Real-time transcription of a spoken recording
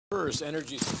First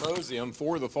Energy Symposium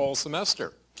for the fall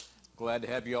semester. Glad to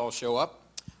have you all show up.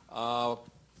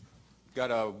 Got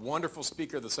a wonderful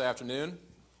speaker this afternoon,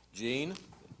 Gene.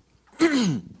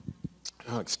 Oh,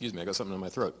 excuse me, I got something in my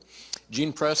throat.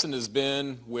 Gene Preston has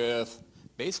been with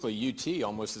basically UT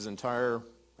almost his entire,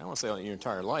 I don't want to say your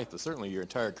entire life, but certainly your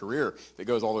entire career that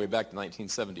goes all the way back to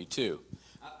 1972.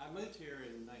 I moved here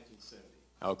in 1970.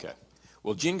 Okay.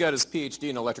 Well, Gene got his PhD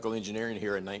in electrical engineering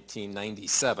here in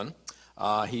 1997.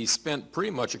 He spent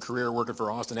pretty much a career working for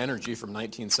Austin Energy from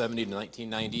 1970 to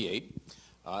 1998.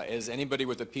 As anybody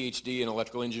with a PhD in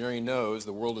electrical engineering knows,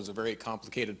 the world is a very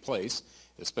complicated place,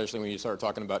 especially when you start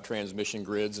talking about transmission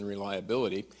grids and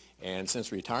reliability. And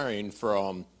since retiring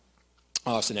from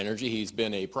Austin Energy, he's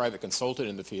been a private consultant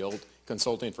in the field,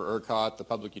 consulting for ERCOT, the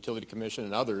Public Utility Commission,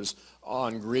 and others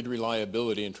on grid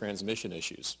reliability and transmission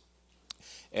issues.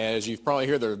 As you've probably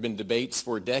heard, there have been debates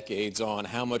for decades on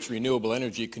how much renewable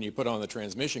energy can you put on the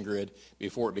transmission grid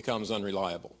before it becomes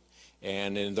unreliable.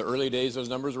 And in the early days, those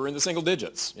numbers were in the single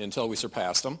digits until we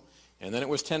surpassed them. And then it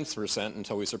was 10%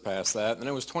 until we surpassed that. And then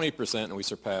it was 20% and we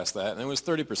surpassed that. And then it was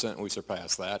 30% and we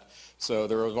surpassed that. So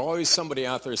there was always somebody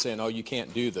out there saying, oh, you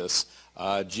can't do this.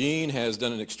 Gene has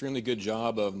done an extremely good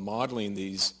job of modeling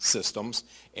these systems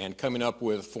and coming up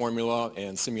with formula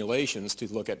and simulations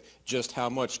to look at just how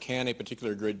much can a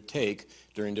particular grid take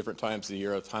during different times of the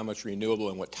year, of how much renewable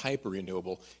and what type of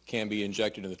renewable can be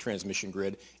injected in the transmission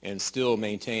grid and still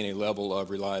maintain a level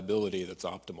of reliability that's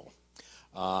optimal.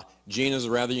 Gene is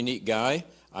a rather unique guy.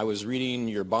 I was reading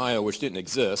your bio, which didn't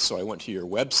exist, so I went to your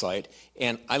website,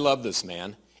 and I love this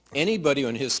man. Anybody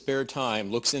in his spare time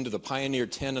looks into the Pioneer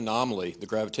 10 anomaly, the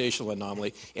gravitational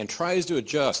anomaly, and tries to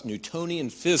adjust Newtonian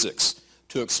physics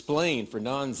to explain for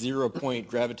non-zero point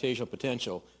gravitational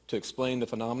potential to explain the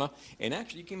phenomena. And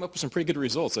actually, you came up with some pretty good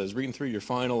results. I was reading through your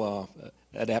final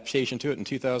adaptation to it in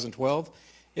 2012.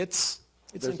 It's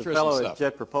interesting stuff. There's a fellow at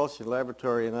Jet Propulsion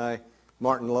Laboratory and I,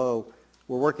 Martin Lowe,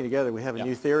 we're working together. We have a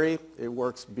new theory. It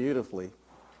works beautifully.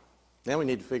 Now we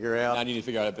need to figure out. Now I need to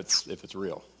figure out if it's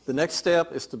real. The next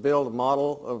step is to build a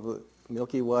model of the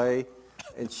Milky Way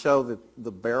and show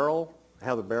the barrel,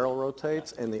 how the barrel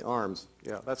rotates, and the arms.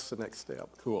 Yeah, that's the next step.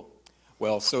 Cool.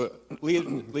 Well, so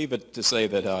leave it to say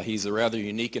that he's a rather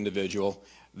unique individual,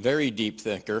 very deep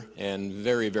thinker, and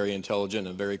very, very intelligent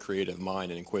and very creative mind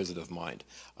and inquisitive mind.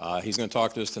 He's going to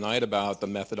talk to us tonight about the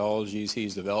methodologies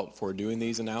he's developed for doing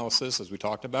these analysis, as we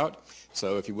talked about.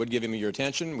 So if you would give him your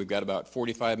attention, we've got about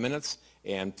 45 minutes,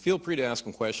 and feel free to ask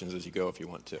him questions as you go if you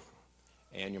want to.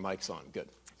 And your mic's on. Good.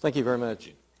 Thank you very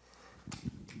much.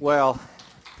 Well,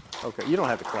 okay, you don't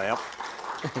have to clap.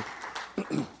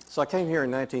 So I came here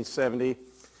in 1970,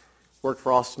 worked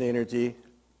for Austin Energy.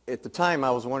 At the time,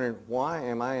 I was wondering, why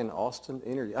am I in Austin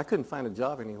Energy? I couldn't find a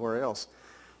job anywhere else.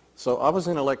 So I was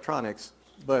in electronics,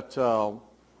 but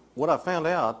what I found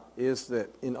out is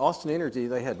that in Austin Energy,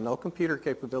 they had no computer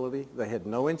capability, they had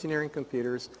no engineering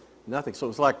computers, nothing. So it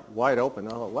was like wide open.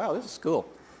 I thought, wow, this is cool.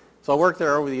 So I worked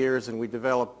there over the years, and we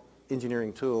developed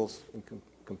engineering tools and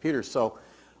computers. So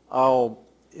around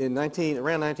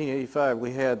 1985,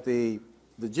 we had the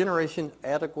Generation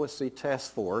Adequacy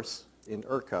Task Force in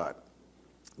ERCOT.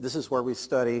 This is where we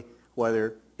study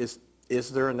whether is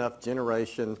there enough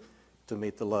generation to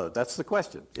meet the load. That's the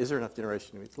question. Is there enough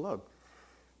generation to meet the load?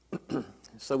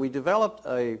 So we developed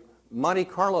a Monte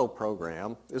Carlo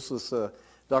program. This was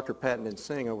Dr. Patton and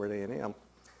Singh over at A&M.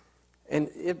 And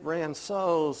it ran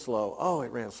so slow. Oh,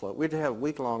 it ran slow. We'd have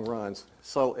week-long runs.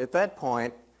 So at that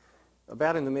point,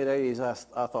 about in the mid-'80s,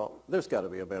 I thought, there's got to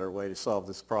be a better way to solve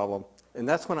this problem. And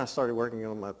that's when I started working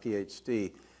on my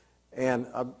PhD. And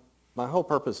my whole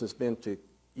purpose has been to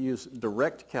use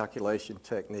direct calculation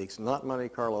techniques, not Monte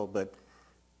Carlo, but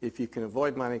if you can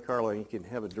avoid Monte Carlo and you can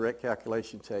have a direct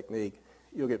calculation technique,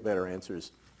 you'll get better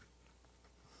answers.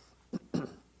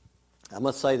 I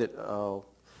must say that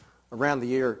around the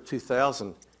year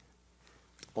 2000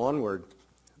 onward,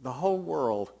 the whole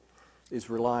world is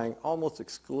relying almost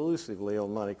exclusively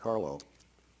on Monte Carlo.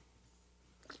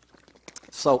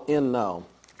 So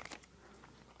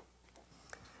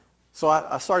So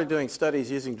I started doing studies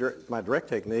using my direct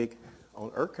technique on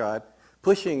ERCOT,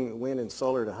 pushing wind and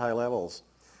solar to high levels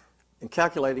and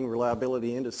calculating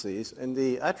reliability indices. And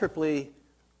the IEEE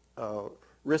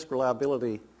Risk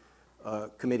Reliability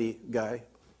Committee guy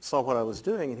saw what I was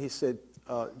doing, and he said,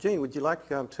 Gene, would you like to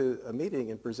come to a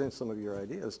meeting and present some of your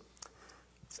ideas?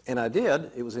 And I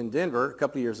did. It was in Denver a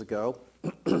couple of years ago.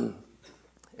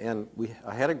 And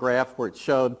I had a graph where it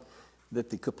showed that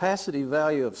the capacity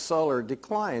value of solar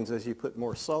declines as you put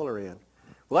more solar in.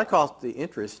 Well, that caught the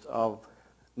interest of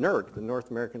NERC, the North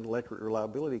American Electric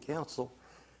Reliability Council.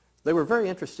 They were very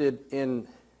interested in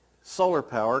solar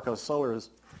power, because solar is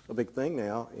a big thing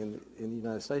now in the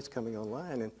United States coming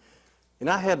online. And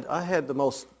I had the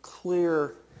most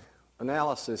clear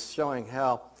analysis showing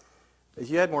how as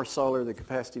you add more solar, the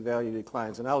capacity value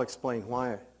declines. And I'll explain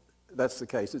why that's the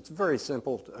case. It's very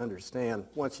simple to understand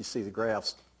once you see the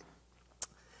graphs.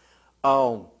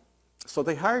 So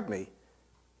they hired me.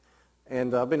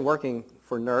 And I've been working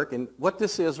for NERC. And what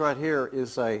this is right here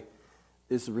is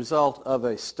the result of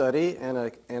a study and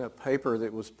a paper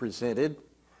that was presented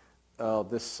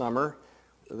this summer.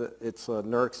 It's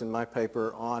NERC's and my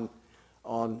paper on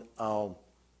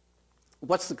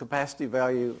what's the capacity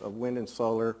value of wind and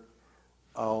solar,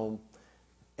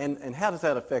 and how does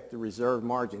that affect the reserve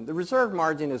margin. The reserve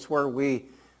margin is where we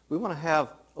want to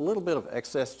have a little bit of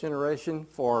excess generation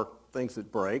for things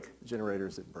that break,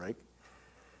 generators that break.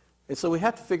 And so we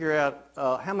have to figure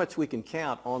out how much we can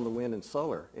count on the wind and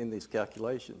solar in these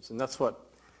calculations. And that's what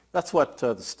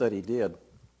the study did.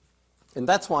 And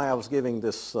that's why I was giving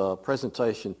this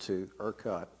presentation to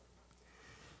ERCOT.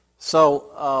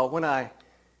 So when I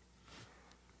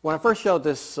first showed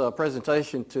this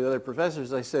presentation to other professors,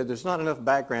 they said there's not enough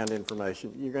background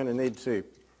information. You're going to need to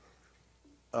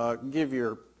give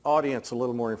your audience a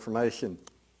little more information.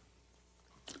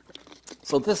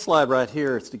 So this slide right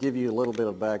here is to give you a little bit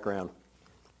of background.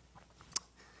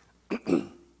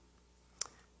 In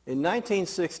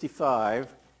 1965, I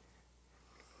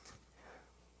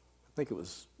think it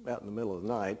was out in the middle of the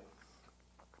night,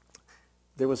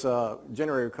 there was a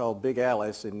generator called Big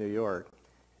Alice in New York.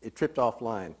 It tripped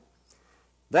offline.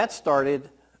 That started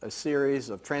a series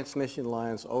of transmission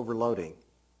lines overloading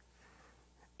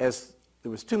as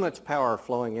there was too much power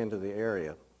flowing into the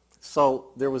area. So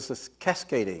there was this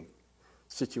cascading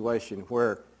situation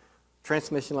where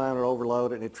transmission line would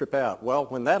overload and it'd trip out. Well,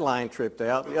 when that line tripped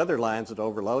out, the other lines would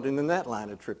overload, and then that line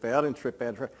would trip out and trip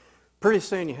out. Pretty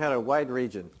soon you had a wide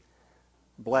region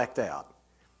blacked out.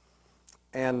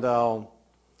 And the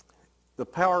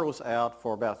power was out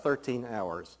for about 13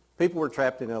 hours. People were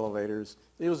trapped in elevators.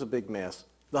 It was a big mess.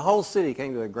 The whole city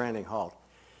came to a grinding halt.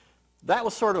 That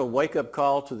was sort of a wake-up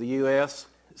call to the U.S.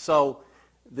 So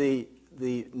the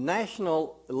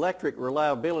National Electric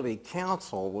Reliability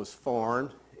Council was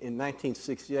formed in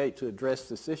 1968 to address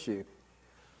this issue.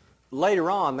 Later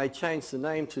on, they changed the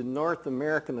name to North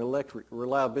American Electric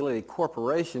Reliability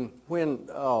Corporation when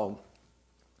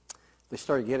they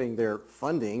started getting their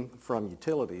funding from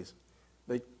utilities.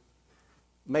 They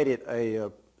made it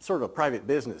a sort of a private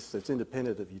business that's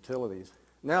independent of utilities.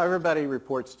 Now everybody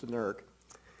reports to NERC.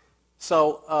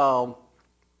 So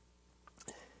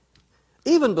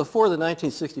even before the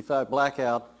 1965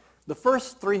 blackout, the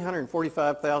first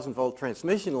 345,000 volt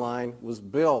transmission line was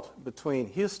built between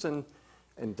Houston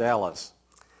and Dallas.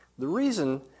 The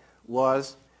reason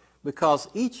was because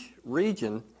each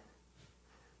region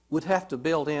would have to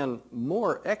build in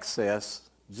more excess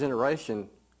generation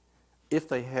if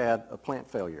they had a plant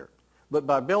failure. But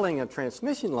by building a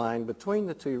transmission line between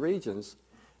the two regions,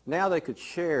 now they could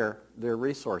share their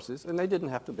resources and they didn't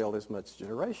have to build as much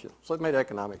generation. So it made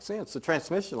economic sense. The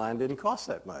transmission line didn't cost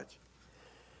that much.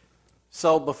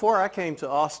 So before I came to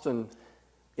Austin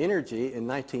Energy in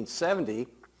 1970,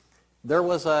 there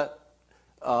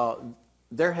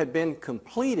had been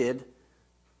completed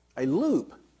a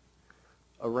loop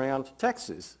around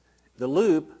Texas. The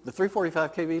loop, the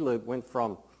 345 kV loop, went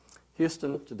from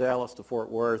Houston to Dallas to Fort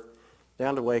Worth,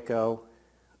 down to Waco,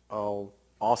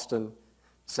 Austin,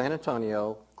 San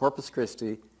Antonio, Corpus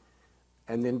Christi,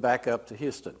 and then back up to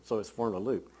Houston. So it's formed a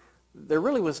loop. There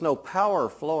really was no power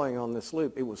flowing on this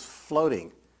loop. It was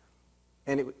floating.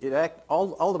 And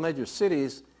all the major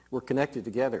cities were connected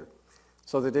together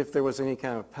so that if there was any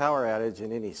kind of power outage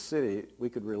in any city, we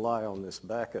could rely on this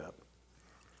backup.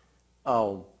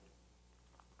 So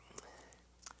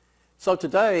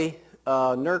today,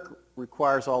 NERC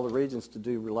requires all the regions to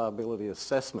do reliability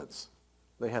assessments.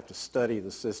 They have to study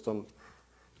the system,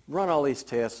 run all these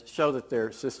tests, show that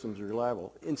their systems are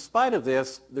reliable. In spite of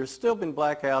this, there's still been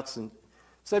blackouts in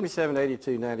 77,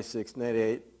 82, 96,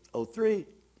 98, 03,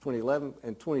 2011,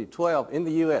 and 2012 in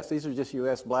the U.S. These are just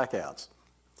U.S. blackouts.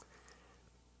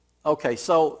 Okay,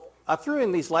 so I threw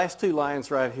in these last two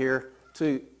lines right here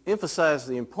to emphasize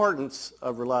the importance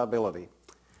of reliability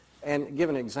and give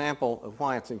an example of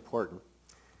why it's important.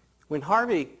 When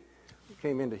Harvey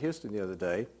came into Houston the other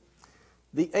day,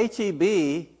 the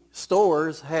HEB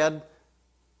stores had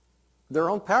their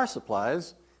own power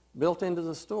supplies built into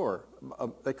the store.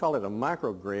 They call it a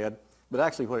microgrid, but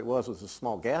actually what it was a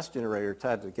small gas generator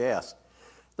tied to gas.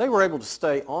 They were able to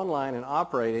stay online and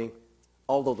operating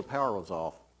although the power was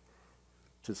off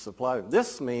to supply them.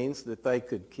 This means that they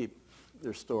could keep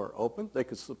their store open. They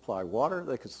could supply water.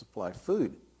 They could supply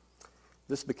food.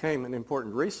 This became an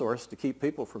important resource to keep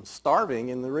people from starving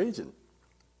in the region.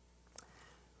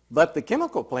 But the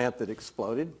chemical plant that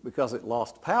exploded because it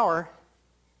lost power,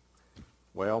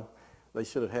 well, they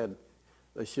should have had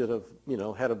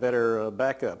a better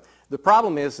backup. The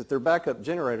problem is that their backup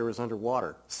generator was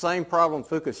underwater. Same problem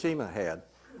Fukushima had.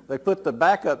 They put the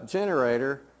backup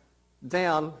generator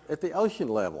down at the ocean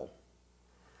level.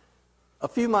 A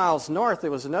few miles north,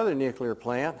 there was another nuclear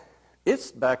plant.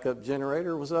 Its backup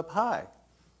generator was up high.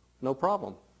 No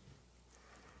problem.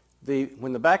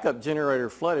 When the backup generator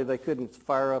flooded, they couldn't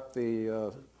fire up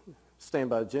the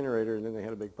standby generator, and then they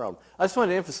had a big problem. I just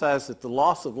wanted to emphasize that the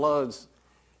loss of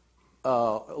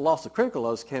critical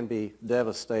loads can be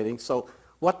devastating. So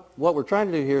what we're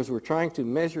trying to do here is we're trying to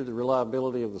measure the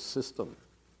reliability of the system.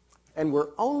 And we're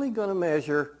only going to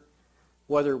measure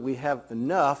whether we have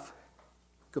enough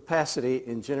capacity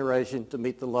in generation to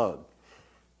meet the load.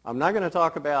 I'm not going to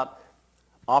talk about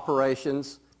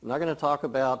operations. I'm not going to talk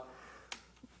about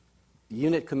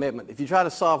unit commitment. If you try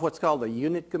to solve what's called a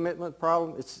unit commitment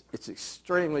problem, it's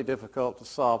extremely difficult to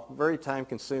solve, very time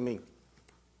consuming.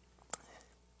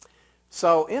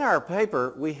 So in our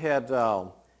paper, we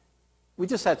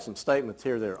just had some statements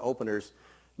here that are openers.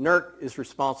 NERC is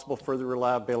responsible for the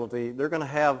reliability. They're going to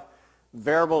have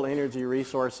variable energy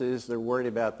resources. They're worried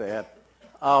about that.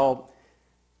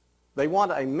 They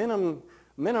want a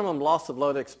minimum loss of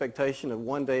load expectation of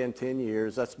 1 day in 10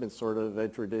 years. That's been sort of a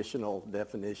traditional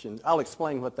definition. I'll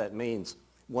explain what that means,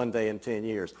 1 day in 10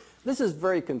 years. This is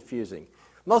very confusing.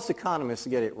 Most economists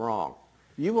get it wrong.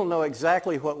 You will know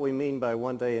exactly what we mean by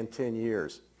 1 day in 10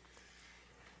 years.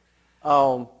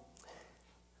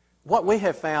 What we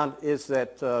have found is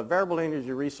that variable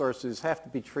energy resources have to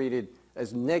be treated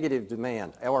as negative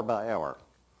demand, hour by hour.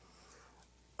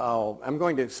 I'm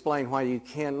going to explain why you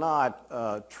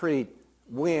cannot treat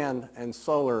wind and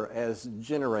solar as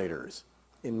generators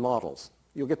in models.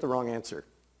 You'll get the wrong answer.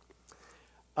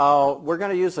 We're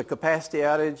going to use a capacity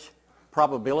outage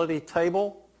probability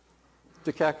table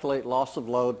to calculate loss of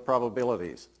load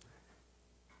probabilities.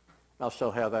 I'll show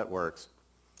how that works.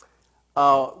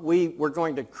 We're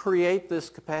going to create this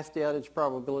capacity outage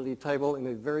probability table in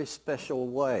a very special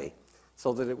way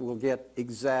so that it will get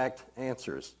exact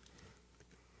answers.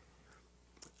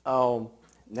 Now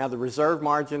the reserve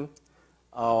margin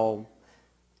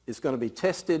is going to be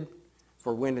tested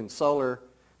for wind and solar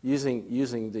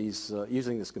using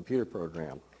this computer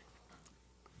program.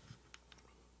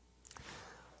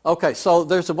 Okay, so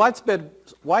there's a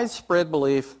widespread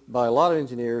belief by a lot of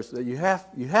engineers that you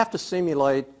have to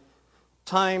simulate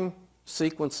time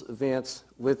sequence events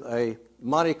with a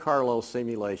Monte Carlo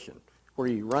simulation, where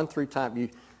you run through time.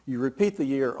 You repeat the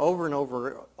year over and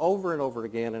over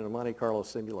again in a Monte Carlo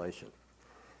simulation.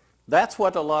 That's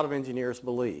what a lot of engineers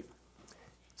believe.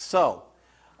 So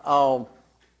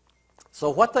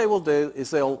what they will do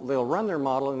is they'll run their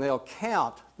model and they'll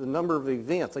count the number of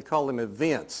events. They call them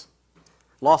events,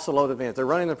 loss of load events. They're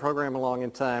running the program along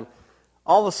in time.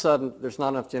 All of a sudden, there's not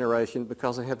enough generation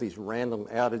because they have these random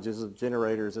outages of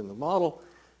generators in the model,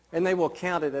 and they will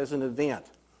count it as an event.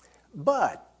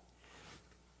 But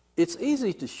it's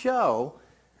easy to show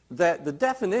that the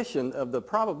definition of the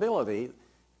probability,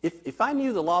 if I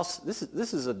knew the loss, this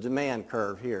is a demand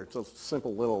curve here. It's a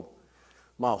simple little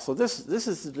model. So this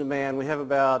is the demand. We have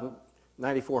about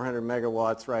 9,400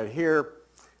 megawatts right here.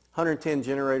 110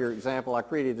 generator example. I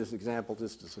created this example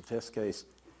just as a test case.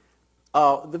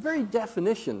 The very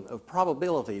definition of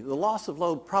probability, the loss of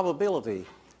load probability,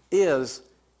 is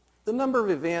the number of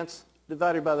events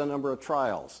divided by the number of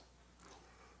trials.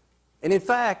 And in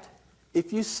fact,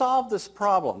 if you solve this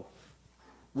problem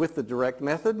with the direct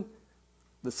method,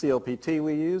 the CLPT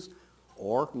we used,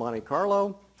 or Monte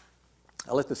Carlo,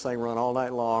 I let this thing run all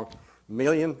night long,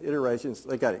 million iterations,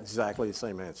 they got exactly the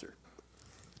same answer.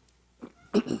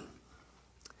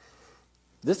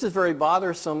 This is very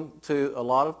bothersome to a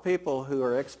lot of people who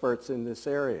are experts in this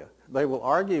area. They will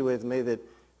argue with me that,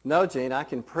 no, Gene, I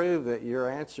can prove that your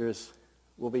answers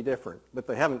will be different. But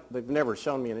they've never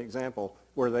shown me an example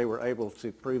where they were able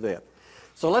to prove that.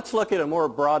 So let's look at a more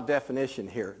broad definition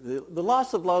here. The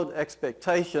loss of load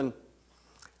expectation,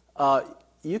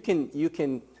 you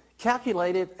can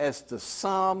calculate it as the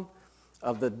sum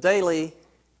of the daily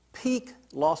peak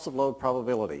loss of load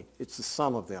probability. It's the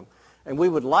sum of them. And we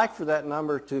would like for that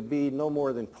number to be no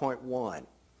more than 0.1.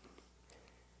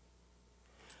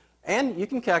 And you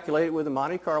can calculate it with a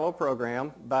Monte Carlo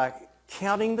program by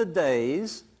counting the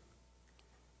days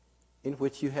in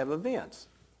which you have events,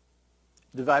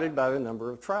 divided by the number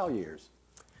of trial years.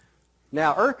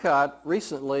 Now, ERCOT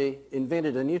recently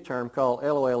invented a new term called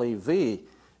LOLEV,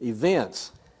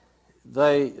 events.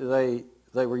 They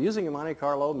were using a Monte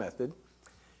Carlo method,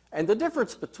 and the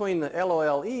difference between the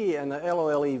LOLE and the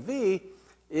LOLEV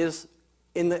is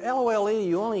in the LOLE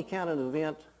you only count an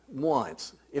event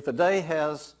once. If a day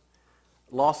has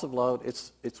loss of load,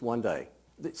 it's 1 day.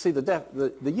 See,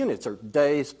 the units are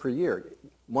days per year,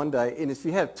 1 day, and if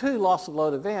you have 2 loss of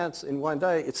load events in 1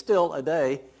 day, it's still a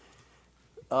day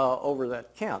over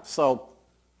that count. So,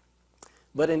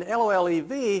 but in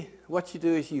LOLEV, what you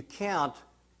do is you count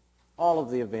all of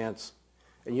the events,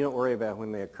 and you don't worry about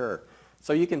when they occur.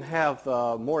 So you can have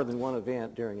more than 1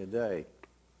 event during a day.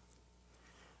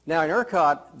 Now in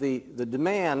ERCOT, the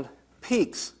demand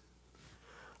peaks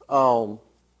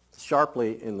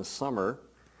sharply in the summer,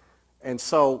 and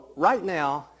so right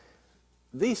now,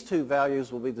 these 2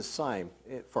 values will be the same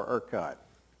for ERCOT.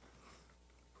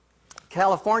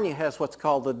 California has what's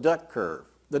called the duck curve.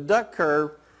 The duck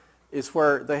curve is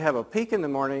where they have a peak in the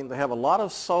morning, they have a lot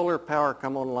of solar power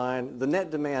come online, the net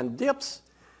demand dips,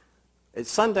 at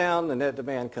sundown the net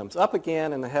demand comes up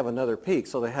again, and they have another peak.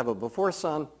 So they have a before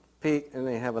sun peak and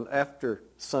they have an after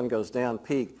sun goes down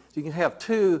peak. So you can have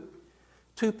two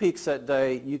peaks that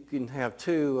day, you can have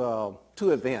two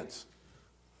events.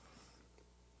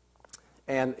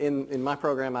 And in my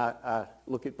program I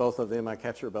look at both of them, I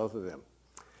capture both of them.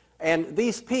 And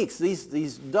these peaks, these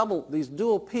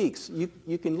dual peaks,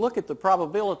 you can look at the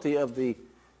probability of you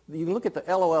can look at the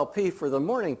LOLP for the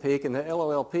morning peak and the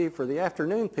LOLP for the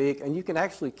afternoon peak, and you can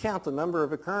actually count the number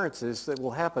of occurrences that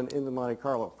will happen in the Monte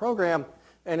Carlo program,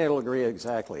 and it'll agree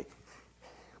exactly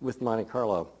with Monte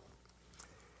Carlo.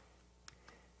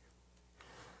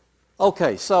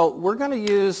 Okay, so we're going to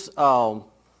use, we're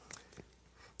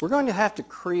going to have to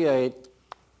create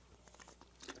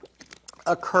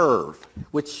a curve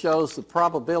which shows the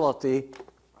probability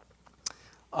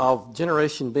of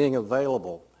generation being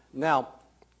available. Now,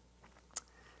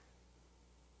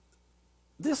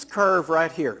 this curve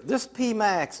right here, this P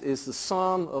max is the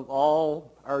sum of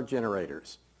all our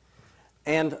generators.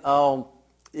 And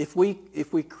if we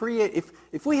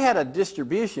had a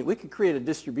distribution, we could create a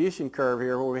distribution curve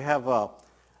here where we have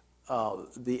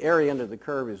the area under the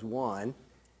curve is 1.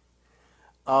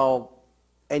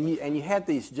 And you had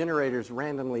these generators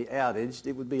randomly outaged,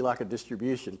 it would be like a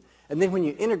distribution. And then when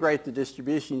you integrate the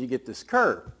distribution, you get this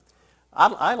curve.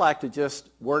 I like to just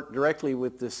work directly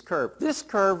with this curve. This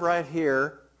curve right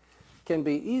here can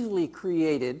be easily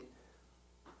created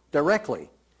directly.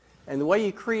 And the way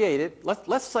you create it,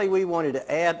 let's say we wanted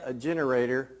to add a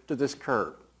generator to this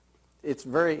curve. It's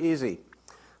very easy.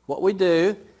 What we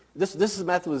do, this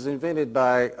method was invented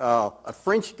by a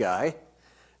French guy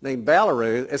named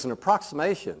Ballaroo as an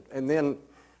approximation. And then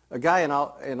a guy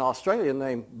in Australia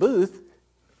named Booth,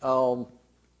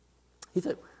 he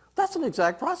said, that's an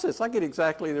exact process. I get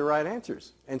exactly the right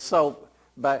answers. And so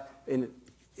in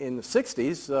the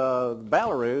 60s,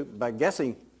 Ballaroo, by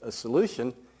guessing a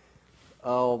solution,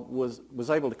 was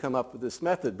able to come up with this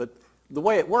method. But the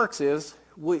way it works is,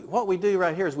 what we do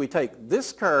right here is we take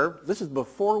this curve, this is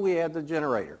before we add the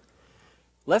generator.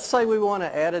 Let's say we want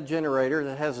to add a generator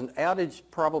that has an outage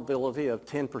probability of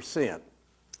 10%.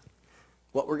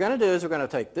 What we're going to do is we're going to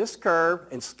take this curve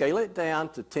and scale it down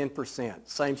to 10%,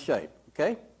 same shape,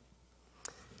 okay?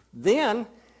 Then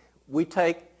we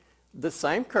take the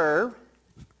same curve,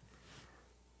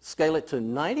 scale it to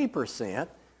 90%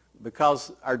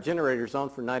 because our generator is on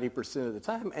for 90% of the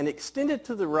time, and extend it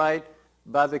to the right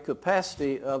by the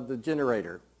capacity of the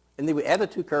generator. And then we add the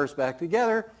 2 curves back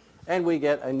together and we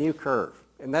get a new curve.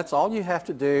 And that's all you have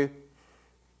to do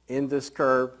in this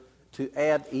curve to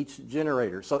add each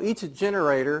generator. So each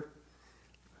generator,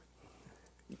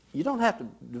 you don't have to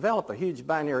develop a huge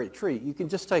binary tree. You can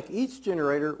just take each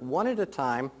generator one at a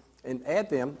time and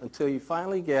add them until you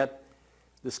finally get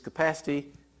this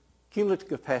cumulative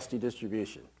capacity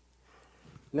distribution.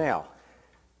 Now,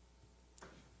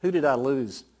 who did I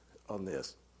lose on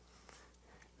this?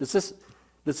 Does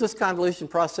this convolution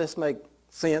process make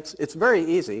sense? It's very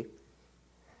easy.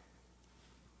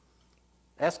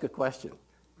 Ask a question.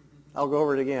 I'll go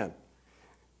over it again.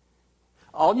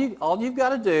 All you've got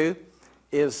to do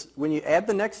is when you add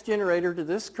the next generator to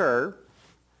this curve,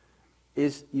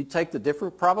 is you take the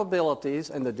different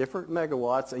probabilities and the different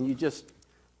megawatts and you just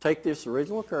take this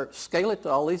original curve, scale it to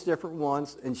all these different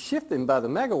ones and shift them by the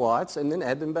megawatts and then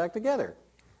add them back together.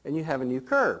 And you have a new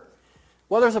curve.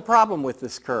 Well, there's a problem with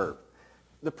this curve.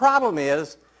 The problem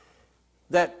is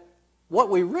that what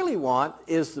we really want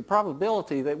is the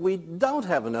probability that we don't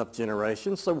have enough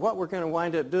generation. So what we're going to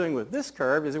wind up doing with this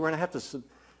curve is we're going to have to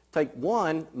take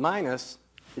 1 minus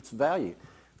its value.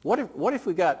 What if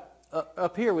we got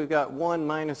up here we've got 1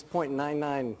 minus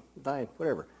 0.999,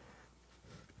 whatever.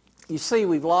 You see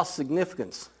we've lost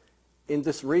significance in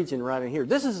this region right in here.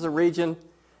 This is the region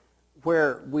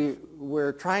where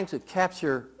we're trying to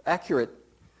capture accurate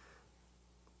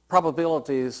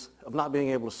probabilities of not being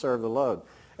able to serve the load.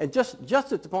 And just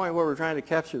at the point where we're trying to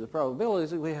capture the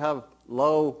probabilities, we have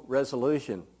low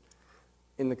resolution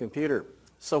in the computer.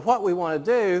 So what we want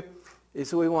to do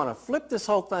is we want to flip this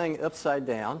whole thing upside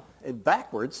down and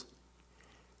backwards.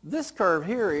 This curve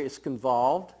here is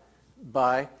convolved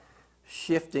by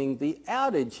shifting the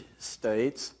outage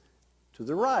states to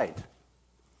the right.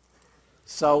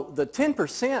 So the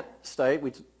 10% state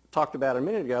we talked about a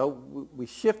minute ago, we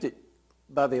shift it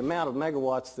by the amount of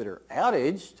megawatts that are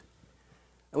outaged,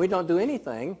 and we don't do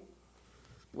anything.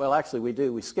 Well, actually we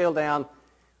do. We scale down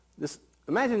this.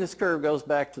 Imagine this curve goes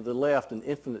back to the left an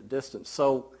infinite distance.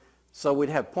 So we'd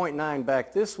have 0.9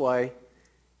 back this way,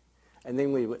 and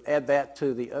then we would add that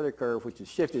to the other curve, which is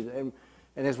shifted. And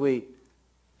as we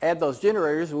add those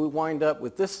generators, we wind up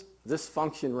with this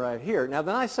function right here. Now,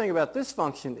 the nice thing about this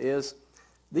function is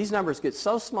these numbers get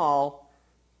so small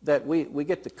that we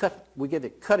get to cut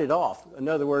it off. In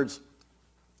other words,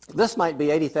 this might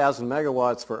be 80,000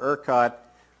 megawatts for ERCOT,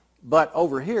 but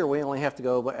over here we only have to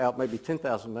go out maybe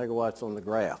 10,000 megawatts on the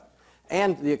graph.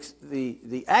 And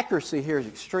the accuracy here is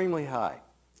extremely high.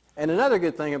 And another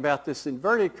good thing about this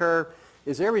inverted curve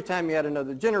is every time you add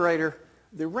another generator,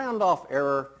 the round-off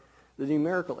error, the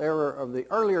numerical error of the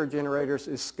earlier generators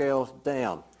is scaled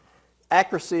down.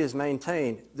 Accuracy is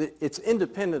maintained. It's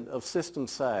independent of system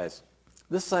size.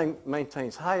 This thing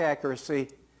maintains high accuracy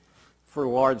for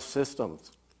large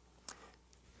systems.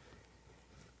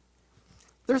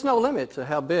 There's no limit to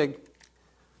how big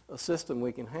a system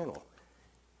we can handle.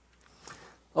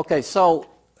 Okay, so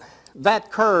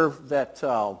that curve that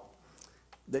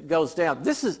goes down,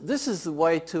 this is the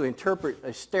way to interpret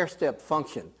a stair-step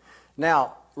function.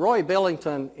 Now, Roy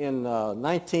Billington in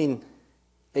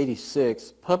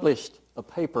 1986 published a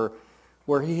paper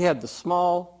where he had the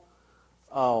small,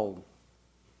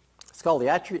 it's called the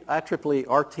IEEE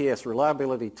RTS,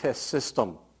 Reliability Test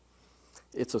System.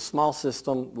 It's a small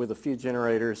system with a few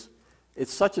generators.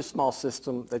 It's such a small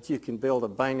system that you can build a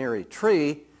binary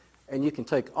tree, and you can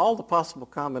take all the possible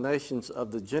combinations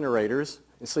of the generators,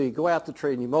 and so you go out the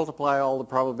tree and you multiply all the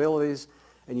probabilities,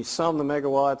 and you sum the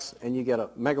megawatts, and you get a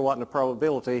megawatt and a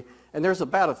probability, and there's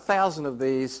about 1,000 of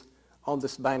these on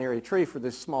this binary tree for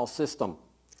this small system.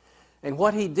 And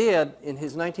what he did in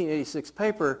his 1986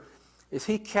 paper is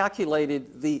he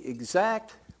calculated the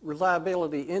exact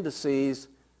reliability indices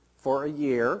for a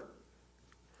year.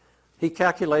 He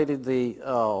calculated the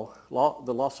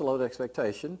loss of load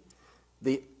expectation,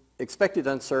 the expected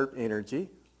unserved energy,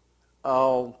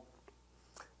 and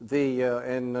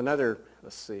another,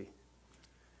 let's see,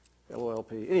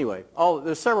 LOLP. Anyway,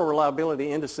 there's several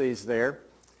reliability indices there.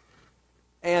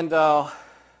 And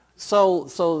so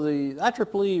the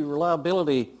IEEE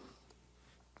reliability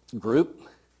group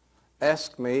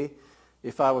asked me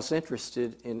if I was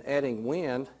interested in adding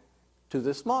wind to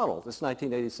this model, this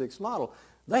 1986 model.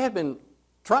 They had been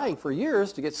trying for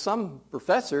years to get some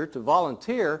professor to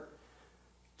volunteer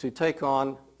to take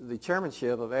on the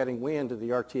chairmanship of adding wind to the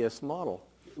RTS model.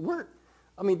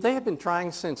 They had been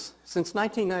trying since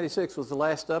 1996 was the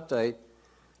last update,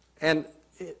 and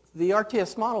the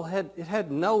RTS model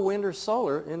had no wind or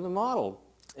solar in the model.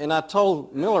 And I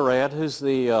told Millerad, who's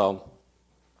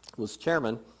was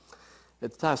chairman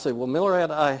at the time, I said, well,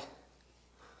 Millerad,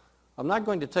 I'm not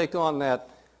going to take on that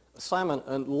assignment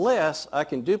unless I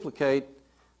can duplicate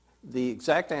the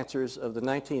exact answers of the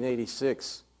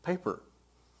 1986 paper.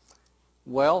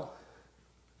 Well,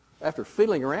 after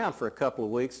fiddling around for a couple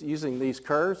of weeks using these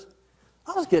curves,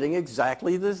 I was getting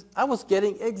exactly the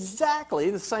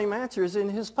same answers in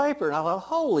his paper. And I thought,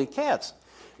 holy cats.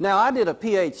 Now, I did a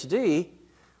PhD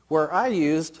where I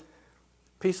used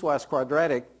piecewise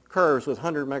quadratic curves with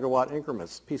 100 megawatt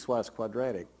increments, piecewise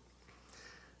quadratic.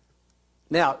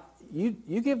 Now, you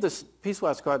give this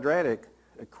piecewise quadratic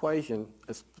equation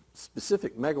a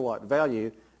specific megawatt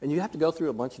value, and you have to go through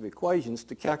a bunch of equations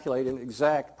to calculate an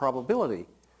exact probability.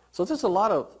 So there's a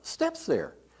lot of steps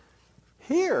there.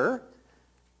 Here,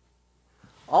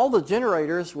 all the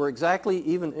generators were exactly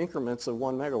even increments of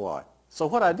 1 megawatt. So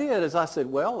what I did is I said,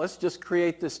 well, let's just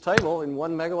create this table in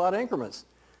 1 megawatt increments.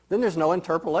 Then there's no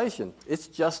interpolation. It's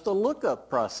just a lookup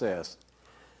process.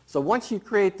 So once you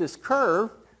create this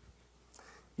curve,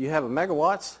 you have a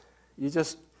megawatts, you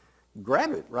just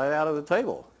grab it right out of the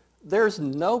table. There's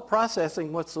no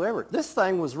processing whatsoever. This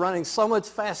thing was running so much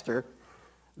faster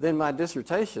than my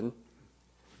dissertation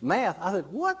math. I said,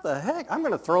 what the heck? I'm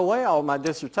going to throw away all my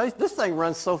dissertation. This thing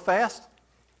runs so fast.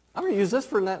 I'm going to use this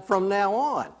from now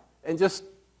on. And just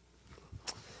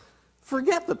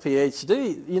forget the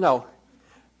PhD. You know,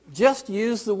 just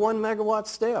use the 1 megawatt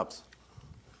steps.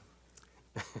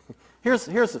 Here's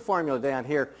the formula down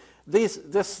here.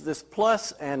 This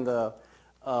plus and the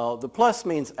plus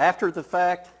means after the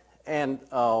fact, and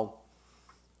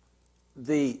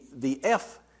the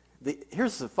F,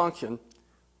 here's the function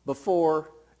before,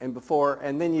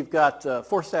 and then you've got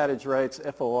forced outage rates,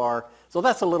 FOR. So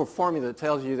that's a little formula that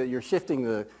tells you that you're shifting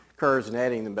the curves and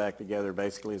adding them back together,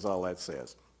 basically, is all that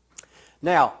says.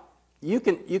 Now, you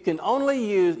can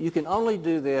only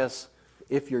do this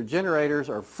if your generators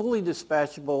are fully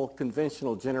dispatchable,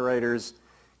 conventional generators.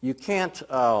 You can't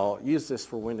use this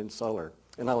for wind and solar,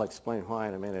 and I'll explain why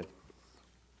in a minute.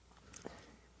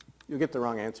 You'll get the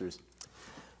wrong answers.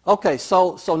 Okay,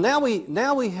 so now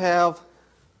we have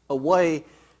a way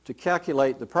to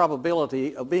calculate the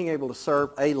probability of being able to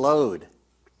serve a load.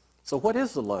 So what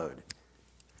is the load?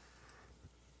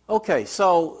 Okay,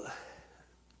 so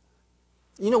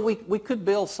you know, we could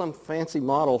build some fancy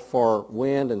model for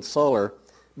wind and solar,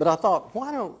 but I thought,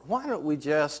 why don't we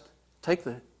just take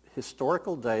the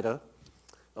historical data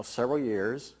of several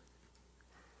years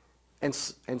and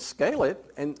scale it,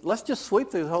 and let's just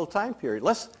sweep through the whole time period.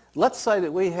 Let's say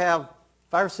that we have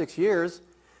 5 or 6 years.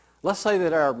 Let's say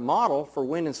that our model for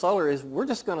wind and solar is we're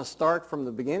just going to start from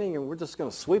the beginning and we're just going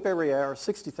to sweep every hour,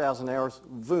 60,000 hours,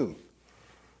 boom.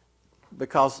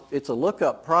 Because it's a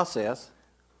lookup process.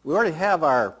 We already have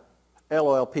our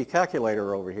LOLP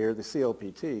calculator over here, the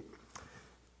COPT.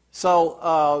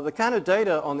 So the kind of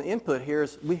data on the input here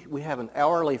is we have an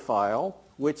hourly file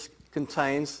which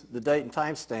contains the date and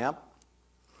time stamp,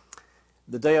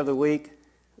 the day of the week,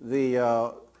 the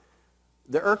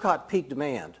ERCOT peak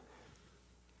demand.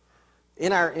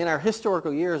 In our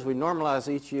historical years, we normalize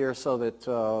each year so that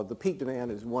the peak demand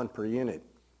is 1 per unit.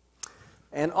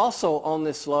 And also on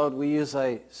this load, we use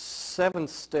a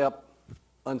 7-step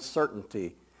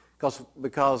uncertainty because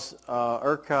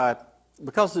ERCOT,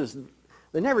 because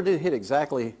they never do hit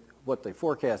exactly what they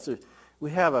forecast.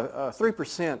 We have a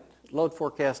 3% load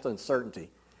forecast uncertainty.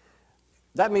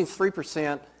 That means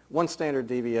 3%, 1 standard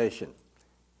deviation.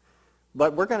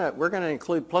 But we're going to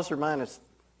include plus or minus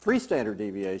 3 standard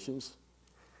deviations,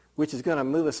 which is going to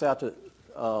move us out to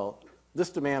this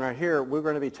demand right here. We're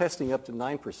going to be testing up to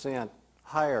 9%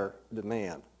 higher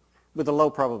demand with a low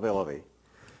probability.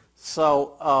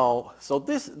 So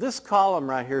this column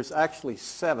right here is actually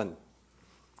 7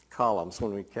 columns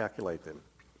when we calculate them.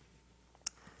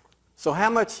 So how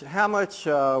much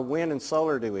wind and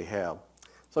solar do we have?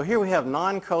 So here we have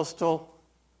non-coastal.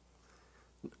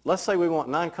 Let's say we want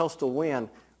non-coastal wind.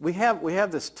 We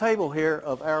have this table here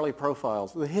of hourly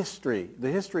profiles, the history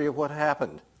of what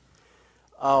happened.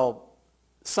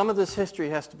 Some of this history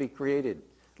has to be created.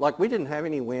 Like we didn't have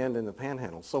any wind in the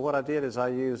Panhandle, so what I did is I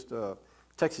used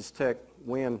Texas Tech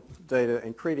wind data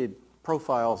and created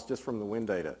profiles just from the wind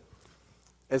data.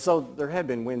 And so there had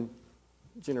been wind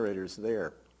generators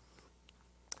there.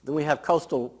 Then we have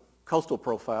coastal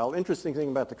profile. Interesting thing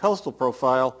about the coastal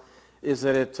profile is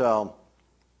that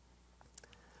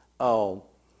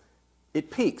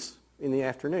it peaks in the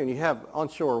afternoon. You have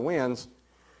onshore winds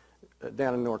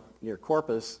down in near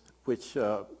Corpus, which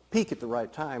peak at the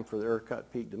right time for the ERCOT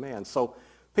peak demand. So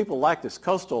people like this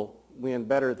coastal wind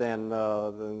better than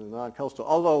the non-coastal,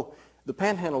 although the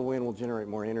Panhandle wind will generate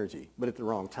more energy, but at the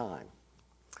wrong time.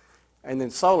 And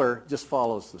then solar just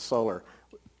follows the solar.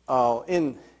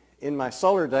 In my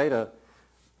solar data,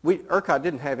 ERCOT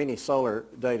didn't have any solar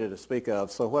data to speak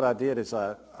of, so what I did is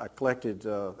I collected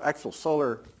actual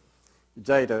solar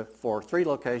data for 3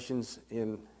 locations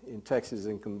in Texas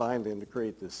and combined them to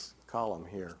create this column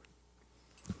here.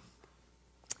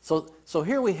 So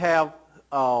here we have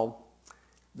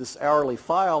this hourly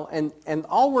file, and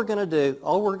all we're going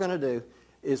to do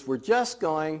is we're just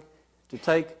going to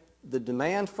take the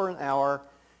demand for an hour.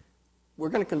 We're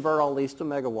going to convert all these to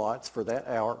megawatts for that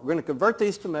hour. We're going to convert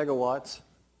these to megawatts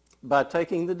by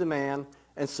taking the demand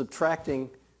and subtracting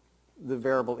the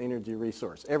variable energy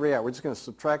resource. Every hour, we're just going to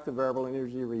subtract the variable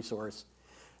energy resource.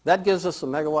 That gives us a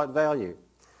megawatt value.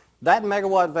 That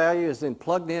megawatt value is then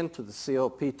plugged into the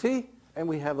COPT, and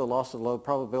we have the loss of load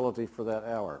probability for that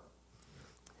hour.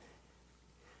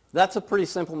 That's a pretty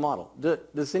simple model.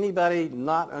 Does anybody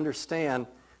not understand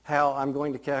how I'm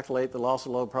going to calculate the loss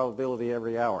of load probability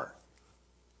every hour?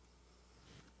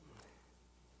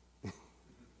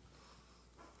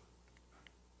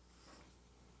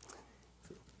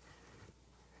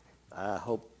 I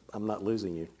hope I'm not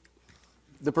losing you.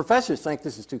 The professors think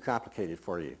this is too complicated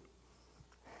for you.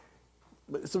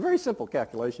 But it's a very simple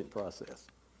calculation process.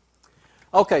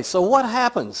 Okay, so what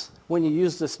happens when you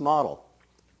use this model?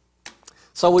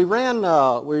 So we ran,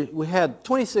 we had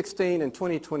 2016 and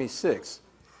 2026.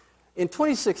 In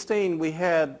 2016, we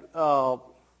had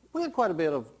quite a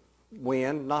bit of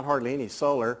wind, not hardly any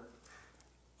solar.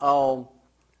 So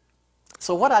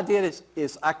what I did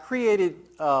is I created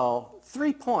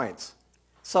 3 points.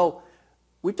 So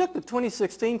we took the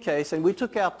 2016 case and we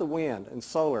took out the wind and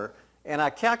solar, and I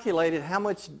calculated how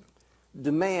much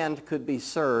demand could be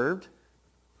served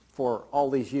for all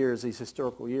these years, these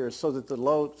historical years, so that the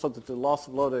loss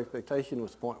of load expectation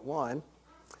was 0.1.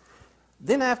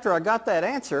 Then after I got that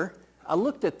answer, I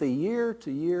looked at the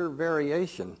year-to-year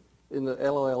variation in the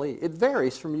LOLE. It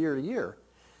varies from year to year.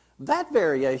 That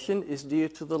variation is due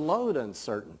to the load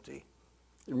uncertainty.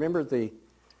 Remember the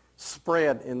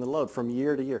spread in the load from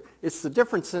year to year. It's the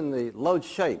difference in the load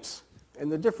shapes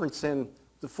and the difference in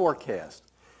the forecast.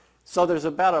 So there's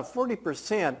about a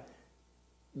 40%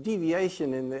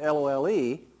 deviation in the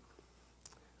LOLE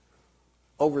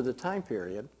over the time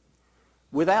period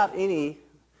without any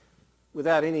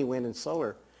wind and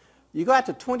solar. You go out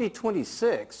to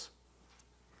 2026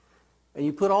 and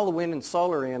you put all the wind and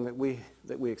solar in that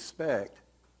we expect,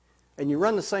 and you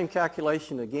run the same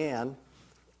calculation again.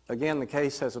 Again, the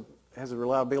case has a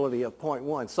reliability of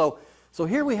 0.1. So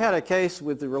here we had a case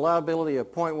with the reliability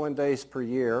of 0.1 days per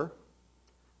year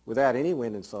without any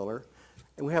wind and solar.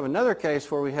 And we have another case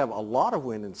where we have a lot of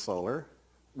wind and solar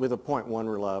with a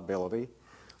 0.1 reliability.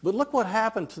 But look what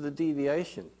happened to the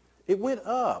deviation. It went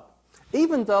up.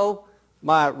 Even though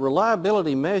my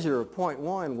reliability measure of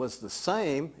 0.1 was the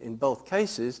same in both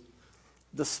cases,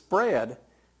 the spread,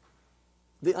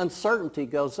 the uncertainty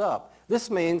goes up. This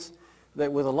means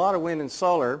that with a lot of wind and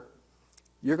solar,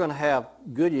 you're going to have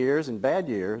good years and bad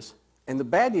years, and the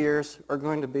bad years are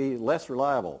going to be less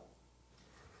reliable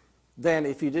than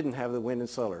if you didn't have the wind and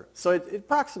solar. So it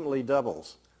approximately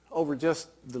doubles over just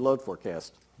the load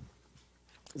forecast.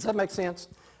 Does that make sense?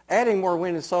 Adding more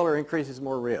wind and solar increases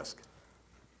more risk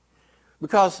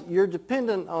because you're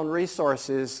dependent on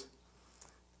resources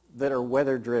that are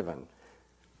weather driven.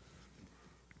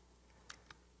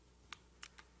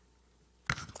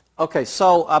 Okay,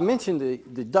 so I mentioned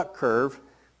the duck curve.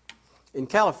 In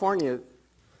California,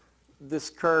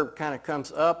 this curve kind of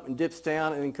comes up and dips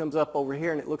down and then comes up over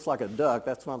here and it looks like a duck.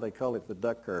 That's why they call it the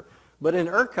duck curve. But in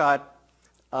ERCOT,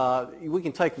 we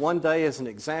can take one day as an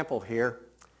example here.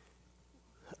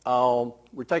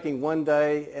 We're taking one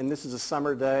day, and this is a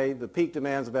summer day. The peak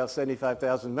demand is about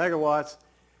 75,000 megawatts.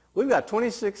 We've got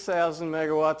 26,000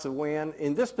 megawatts of wind.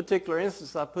 In this particular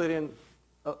instance, I put in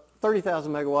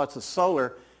 30,000 megawatts of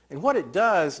solar. And what it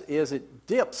does is it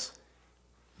dips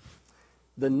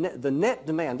the net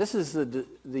demand. This is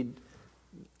the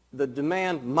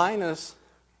demand minus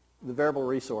the variable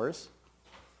resource.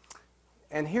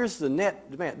 And here's the net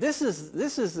demand. This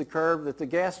is the curve that the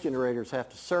gas generators have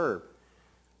to serve.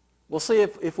 Well, see,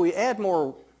 if we add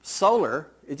more solar,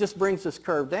 it just brings this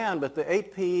curve down, but the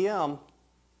 8 PEM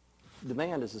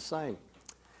demand is the same.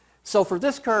 So for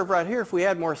this curve right here, if we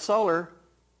add more solar,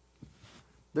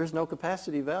 there's no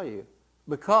capacity value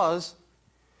because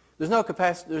there's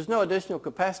no additional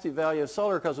capacity value of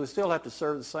solar because we still have to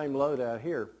serve the same load out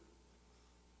here.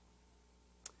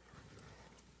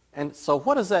 And so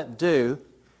what does that do?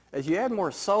 As you add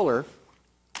more solar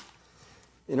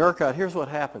in ERCOT, here's what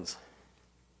happens.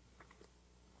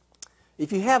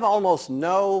 If you have almost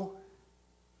no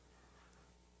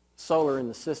solar in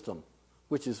the system,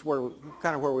 which is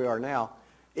kind of where we are now,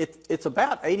 it's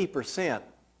about 80%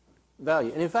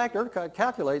 value. And in fact, ERCOT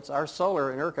calculates our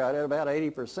solar in ERCOT at about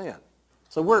 80%.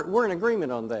 So we're in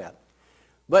agreement on that.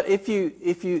 But if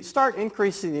you start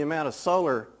increasing the amount of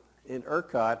solar in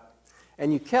ERCOT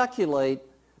and you calculate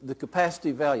the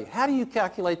capacity value, how do you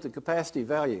calculate the capacity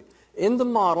value? In the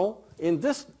model, in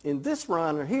this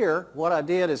run here, what I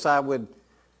did is I would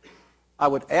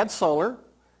add solar,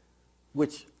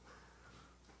 which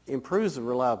improves the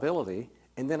reliability,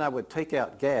 and then I would take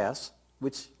out gas,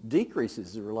 which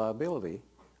decreases the reliability,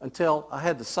 until I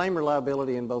had the same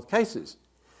reliability in both cases.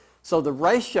 So the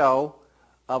ratio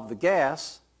of the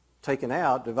gas taken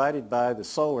out divided by the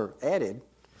solar added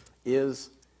is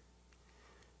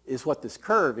what this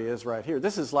curve is right here.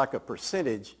 This is like a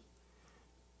percentage.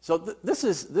 So this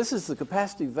is the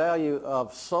capacity value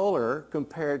of solar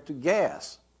compared to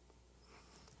gas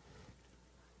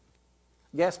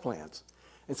plants.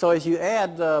 And so as you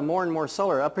add more and more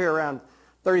solar, up here around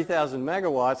 30,000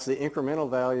 megawatts, the incremental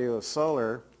value of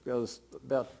solar goes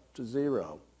about to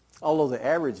zero, although the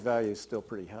average value is still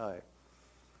pretty high.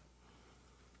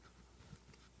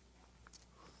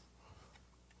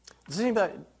 Does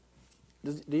anybody,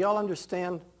 Do y'all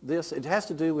understand this? It has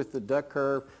to do with the duck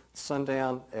curve,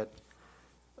 sundown at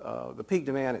the peak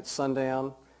demand at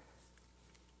sundown.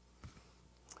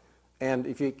 And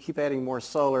if you keep adding more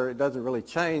solar, it doesn't really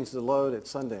change the load at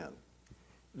sundown.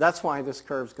 That's why this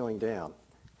curve's going down.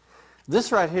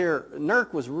 This right here,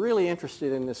 NERC was really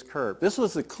interested in this curve. This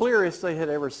was the clearest they had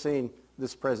ever seen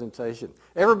this presentation.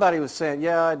 Everybody was saying,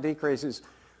 yeah, it decreases.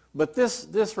 But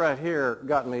this right here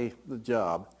got me the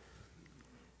job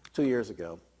 2 years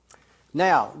ago.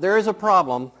 Now, there is a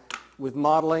problem with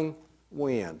modeling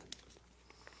wind.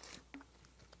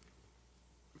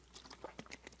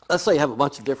 Let's say you have a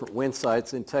bunch of different wind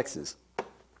sites in Texas.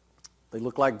 They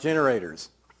look like generators.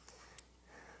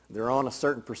 They're on a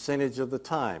certain percentage of the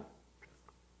time.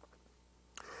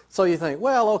 So you think,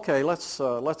 well, okay,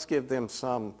 let's give them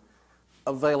some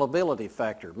availability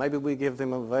factor. Maybe we give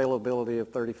them availability of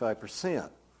 35%.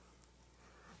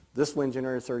 This wind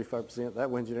generator is 35%, that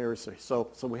wind generator is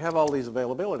 30%. So we have all these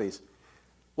availabilities.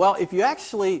 Well, if you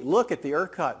actually look at the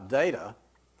ERCOT data,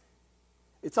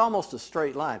 it's almost a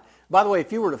straight line. By the way,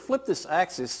 if you were to flip this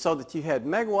axis so that you had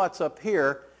megawatts up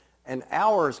here and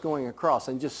hours going across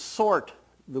and just sort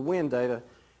the wind data,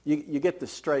 you get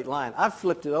this straight line. I've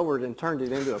flipped it over and turned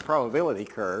it into a probability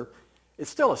curve.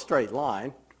 It's still a straight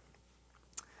line.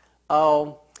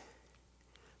 So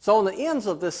on the ends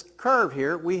of this curve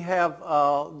here, we have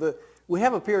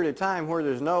a period of time where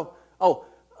there's no,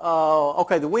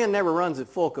 okay, the wind never runs at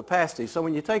full capacity. So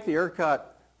when you take the ERCOT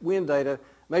wind data,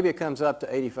 maybe it comes up to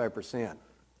 85%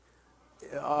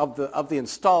 of the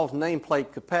installed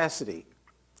nameplate capacity.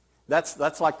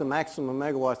 That's like the maximum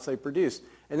megawatts they produce.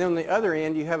 And then on the other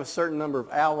end, you have a certain number of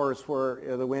hours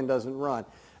where the wind doesn't run.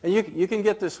 And you can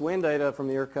get this wind data from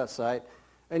the ERCOT site,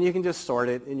 and you can just sort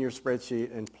it in your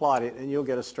spreadsheet and plot it, and you'll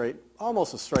get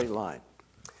almost a straight line.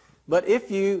 But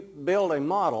if you build a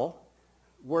model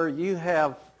where you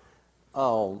have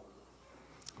wind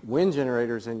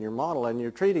generators in your model and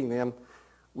you're treating them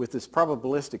with this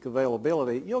probabilistic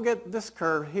availability, you'll get this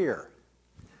curve here.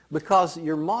 Because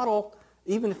your model,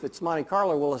 even if it's Monte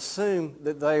Carlo, will assume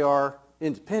that they are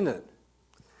independent,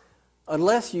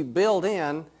 unless you build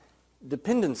in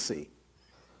dependency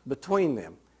between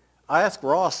them. I asked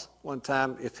Ross one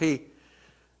time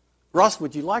Ross,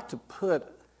 would you like to put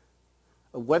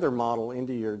a weather model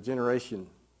into your generation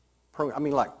program? I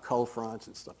mean, like cold fronts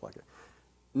and stuff like that.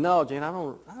 No, Jan, I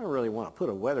don't really want to put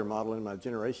a weather model in my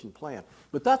generation plan.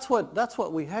 But that's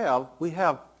what we have. We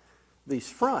have these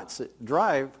fronts that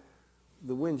drive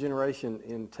the wind generation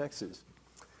in Texas.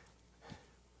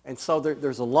 And so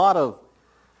there's a lot of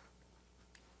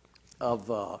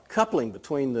coupling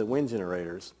between the wind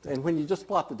generators. And when you just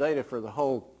plot the data for the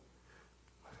whole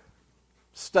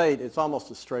state, it's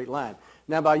almost a straight line.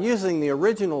 Now, by using the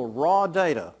original raw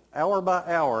data, hour by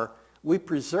hour, we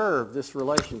preserve this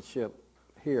relationship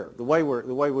here. The way we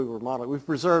were modeling, we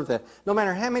preserve that. No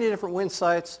matter how many different wind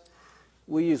sites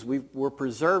we use, we're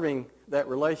preserving that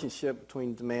relationship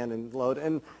between demand and load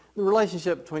and the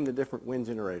relationship between the different wind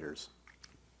generators.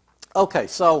 Okay,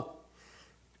 so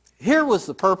here was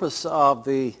the purpose of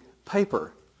the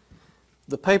paper,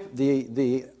 the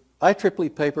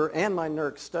IEEE paper and my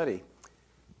NERC study.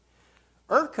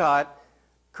 ERCOT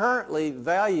currently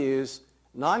values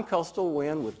non-coastal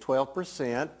wind with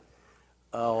 12%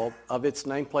 of its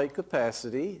nameplate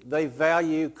capacity. They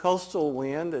value coastal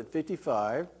wind at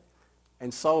 55%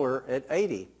 and solar at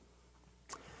 80%.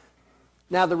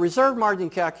 Now, the reserve margin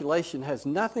calculation has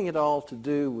nothing at all to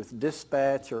do with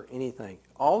dispatch or anything.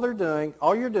 All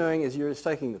you're doing is you're just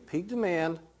taking the peak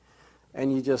demand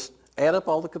and you just add up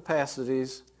all the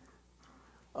capacities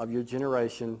of your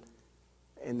generation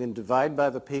and then divide by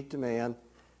the peak demand,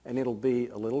 and it'll be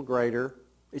a little greater.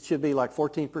 It should be like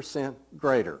 14%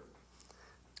 greater.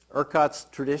 ERCOT's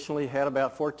traditionally had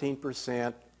about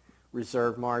 14%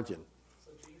 reserve margin.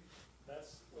 So, Gene,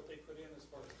 that's what they put in as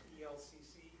far as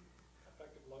ELCC,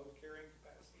 effective load carrying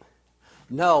capacity?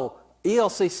 No,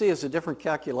 ELCC is a different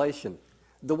calculation.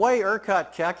 The way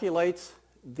ERCOT calculates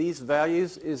these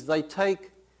values is they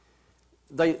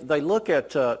look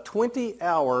at 20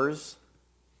 hours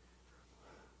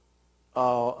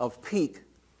of peak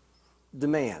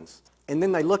demands. And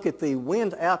then they look at the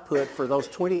wind output for those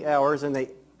 20 hours and they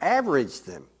average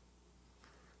them.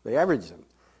 They average them.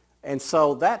 And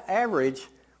so that average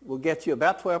will get you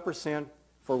about 12%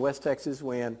 for West Texas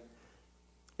wind.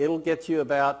 It'll get you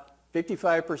about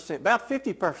 55%, about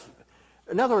 50%.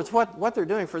 In other words, what they're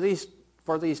doing for these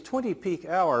 20 peak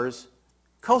hours,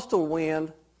 coastal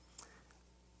wind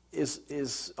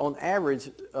is on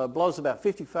average blows about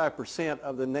 55%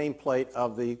 of the nameplate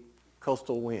of the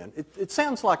coastal wind. It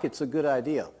sounds like it's a good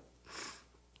idea.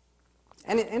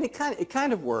 And it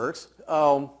kind of works,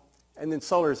 and then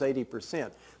solar is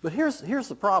 80%. But here's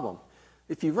the problem.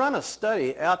 If you run a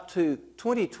study out to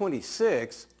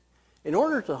 2026, in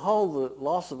order to hold the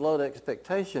loss of load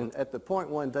expectation at the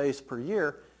 0.1 days per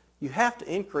year, you have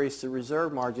to increase the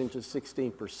reserve margin to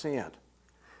 16%.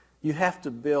 You have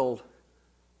to build.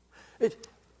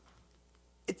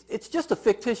 It's just a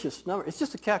fictitious number. It's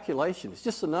just a calculation. It's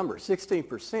just a number,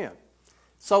 16%.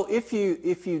 So if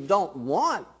you don't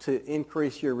want to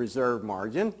increase your reserve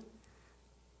margin,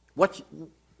 what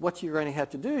you're going to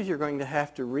have to do is you're going to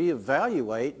have to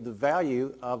reevaluate the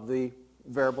value of the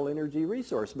variable energy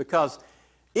resource. Because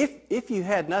if you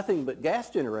had nothing but gas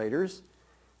generators,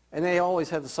 and they always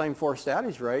have the same forced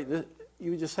outage rate,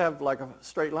 you would just have like a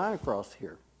straight line across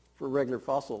here for regular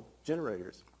fossil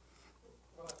generators.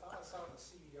 Well, I thought I saw in the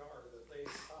CDR that they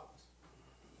stopped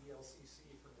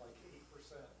ELCC from like 8%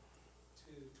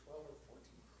 to 12 or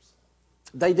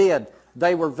 14%. They did.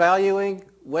 They were valuing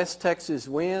West Texas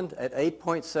wind at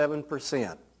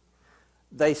 8.7%.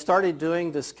 They started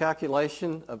doing this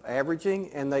calculation of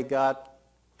averaging, and they got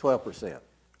 12%.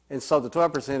 And so the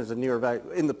 12% is a newer value.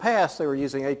 In the past, they were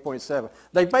using 8.7.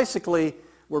 They basically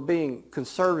were being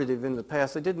conservative in the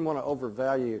past. They didn't want to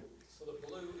overvalue. So the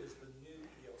blue is the new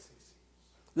ELCC.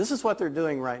 This is what they're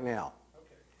doing right now.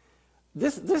 Okay.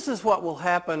 This is what will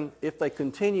happen if they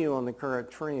continue on the current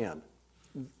trend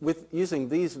with using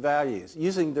these values,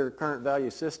 using their current value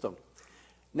system.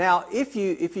 Now, if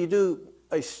you do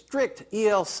a strict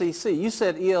ELCC, you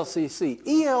said ELCC.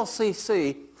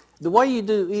 ELCC, the way you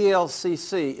do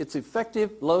ELCC, it's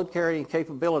effective load carrying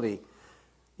capability.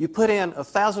 You put in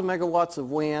 1,000 megawatts of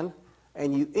wind,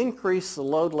 and you increase the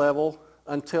load level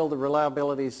until the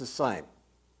reliability is the same.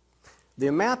 The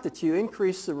amount that you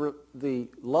increase the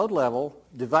load level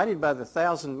divided by the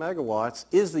 1,000 megawatts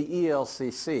is the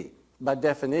ELCC by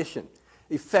definition,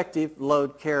 effective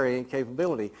load carrying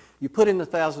capability. You put in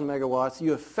 1,000 megawatts,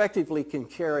 you effectively can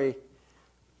carry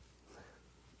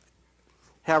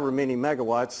however many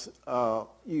megawatts,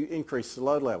 you increase the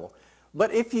load level.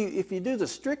 But if you do the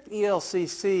strict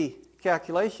ELCC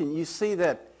calculation, you see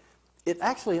that it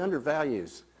actually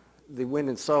undervalues the wind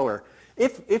and solar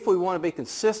if we want to be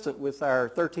consistent with our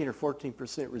 13 or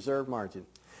 14% reserve margin.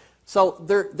 So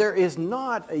there is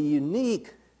not a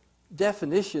unique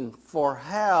definition for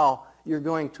how you're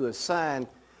going to assign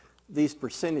these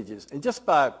percentages. And just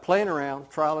by playing around,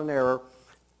 trial and error,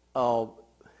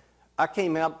 I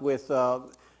came up with,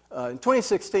 in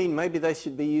 2016, maybe they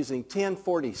should be using 10,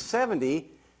 40,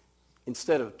 70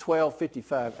 instead of 12,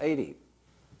 55, 80.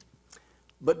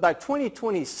 But by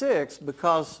 2026,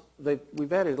 because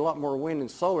we've added a lot more wind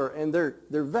and solar, and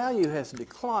their value has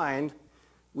declined,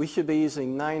 we should be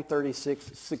using 9,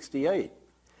 36, 68.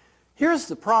 Here's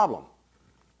the problem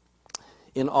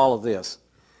in all of this.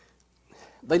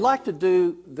 They like to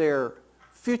do their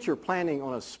future planning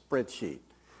on a spreadsheet.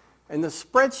 And the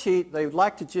spreadsheet, they'd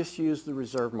like to just use the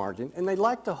reserve margin, and they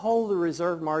like to hold the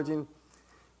reserve margin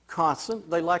constant.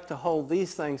 They like to hold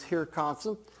these things here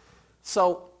constant.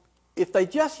 So if they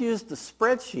just use the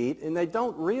spreadsheet and they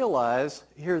don't realize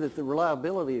here that the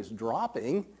reliability is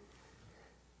dropping,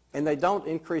 and they don't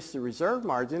increase the reserve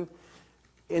margin,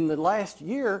 in the last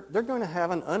year, they're going to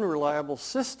have an unreliable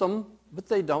system, but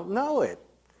they don't know it.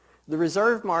 The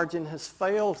reserve margin has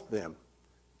failed them.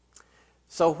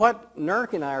 So what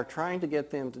NERC and I are trying to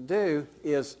get them to do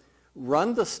is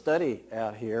run the study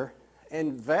out here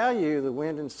and value the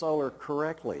wind and solar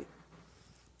correctly.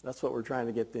 That's what we're trying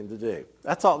to get them to do.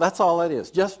 That's all that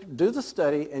is. Just do the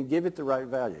study and give it the right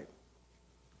value.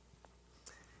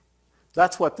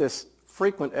 That's what this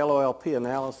frequent LOLP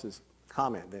analysis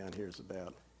comment down here is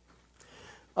about.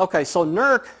 Okay, so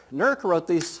NERC wrote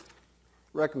these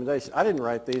recommendations. I didn't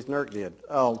write these, NERC did.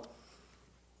 Am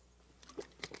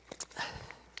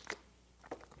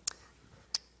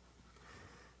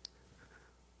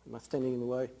I standing in the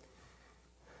way?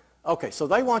 Okay, so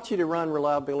they want you to run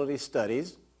reliability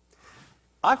studies.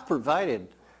 I've provided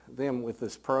them with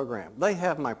this program. They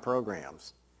have my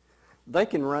programs. They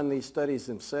can run these studies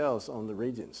themselves on the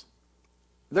regions.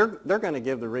 They're going to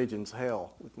give the regions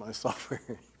hell with my software.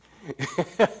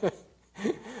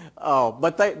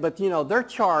 But you know, they're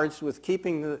charged with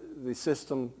keeping the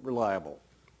system reliable.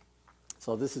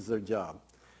 So this is their job.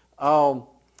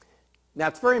 Now,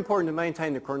 it's very important to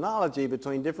maintain the chronology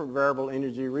between different variable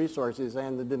energy resources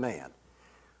and the demand.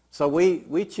 So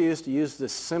we choose to use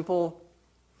this simple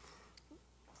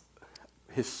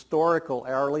historical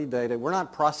hourly data. We're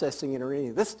not processing it or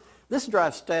anything. This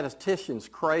drives statisticians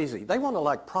crazy. They want to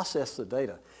like process the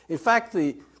data. In fact,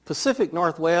 the Pacific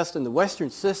Northwest and the Western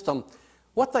system,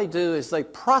 what they do is they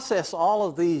process all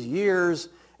of these years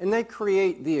and they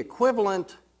create the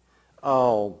equivalent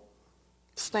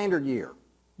standard year,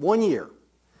 1 year.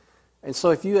 And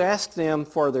so if you ask them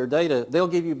for their data, they'll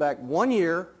give you back 1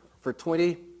 year for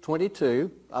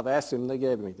 2022. I've asked them, they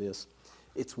gave me this.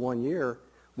 It's 1 year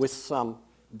with some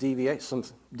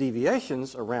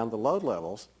deviations around the load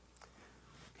levels.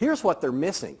 Here's what they're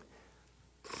missing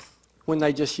when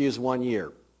they just use 1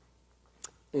 year.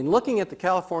 In looking at the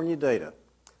California data,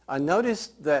 I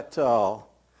noticed that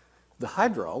the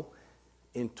hydro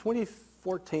in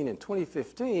 2014 and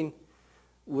 2015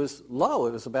 was low.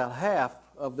 It was about half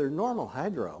of their normal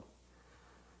hydro.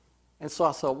 And so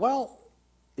I thought, well,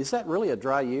 is that really a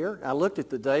dry year? I looked at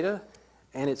the data,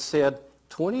 and it said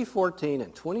 2014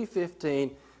 and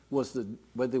 2015 were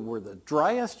the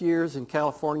driest years in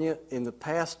California in the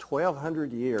past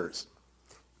 1,200 years.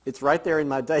 It's right there in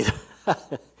my data.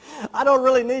 I don't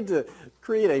really need to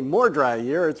create a more dry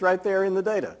year. It's right there in the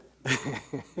data.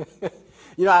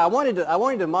 You know, I wanted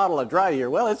to model a dry year.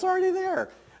 Well, it's already there.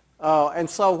 And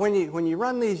so when you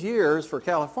run these years for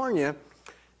California,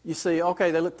 you see,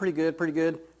 okay, they look pretty good, pretty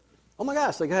good. Oh my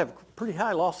gosh, they have pretty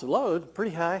high loss of load,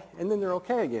 pretty high, and then they're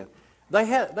okay again. They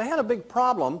had a big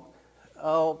problem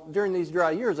during these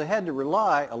dry years. They had to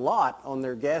rely a lot on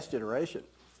their gas generation.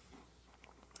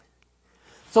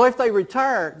 So if they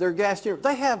retire their gas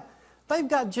generation, they've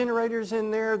got generators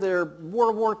in there. They're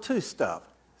World War II stuff.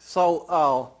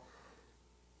 So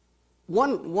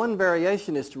one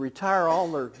variation is to retire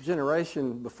all their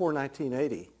generation before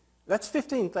 1980. That's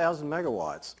 15,000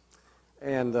 megawatts,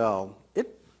 and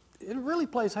it really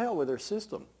plays hell with their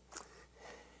system.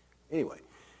 Anyway,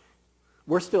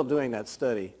 we're still doing that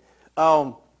study.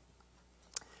 One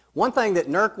thing that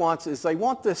NERC wants is they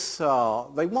want this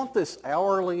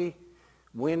hourly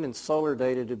wind and solar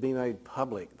data to be made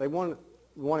public. They want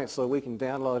it so we can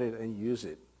download it and use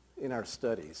it in our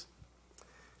studies.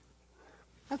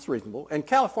 That's reasonable. And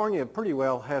California pretty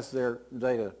well has their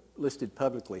data listed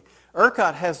publicly.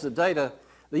 ERCOT has the data.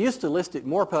 They used to list it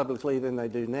more publicly than they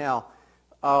do now.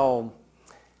 You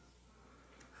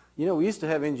know, we used to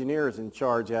have engineers in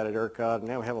charge out at ERCOT, and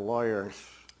now we have a lawyer.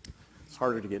 It's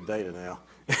harder to get data now.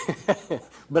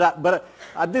 but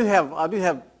I do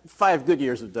have 5 good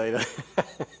years of data,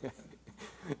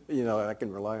 you know, I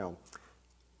can rely on.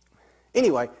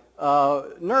 Anyway,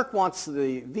 NERC wants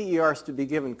the VERs to be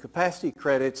given capacity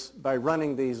credits by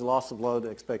running these loss of load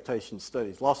expectation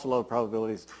studies, loss of load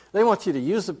probabilities. They want you to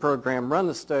use the program, run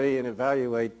the study, and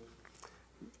evaluate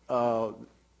the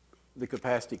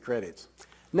capacity credits.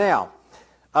 Now,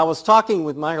 I was talking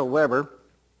with Michael Weber,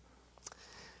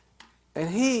 and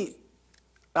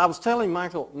I was telling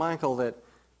Michael that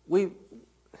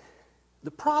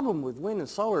the problem with wind and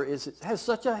solar is it has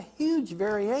such a huge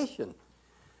variation.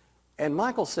 And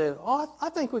Michael said, oh, I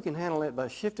think we can handle it by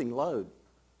shifting load.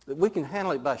 That we can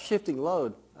handle it by shifting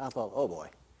load. I thought, oh boy.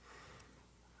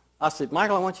 I said,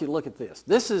 Michael, I want you to look at this.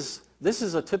 This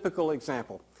is a typical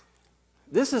example.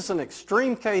 This is an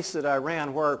extreme case that I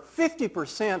ran where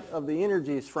 50% of the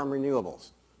energy is from renewables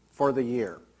for the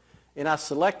year. And I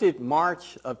selected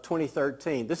March of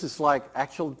 2013. This is like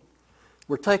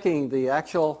we're taking the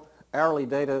actual hourly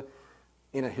data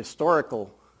in a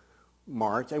historical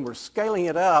March, and we're scaling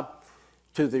it up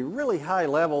to the really high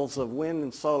levels of wind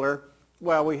and solar.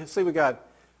 Well, we got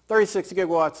 36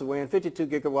 gigawatts of wind, 52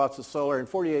 gigawatts of solar, and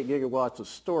 48 gigawatts of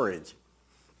storage.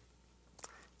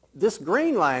 This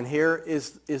green line here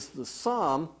is the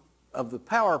sum of the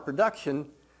power production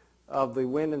of the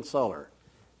wind and solar.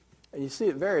 And you see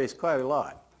it varies quite a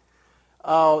lot.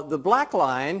 The black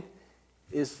line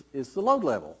is the load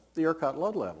level, the ERCOT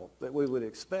load level that we would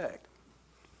expect.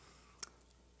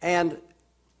 And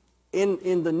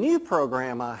in the new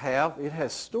program I have, it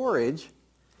has storage,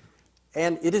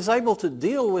 and it is able to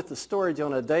deal with the storage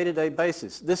on a day-to-day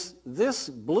basis. This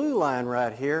blue line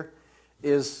right here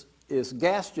is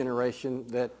gas generation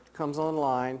that comes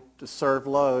online to serve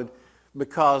load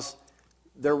because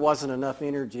there wasn't enough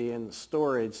energy in the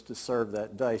storage to serve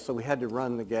that day, so we had to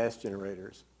run the gas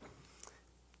generators.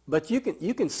 But you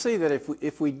can see that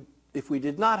if we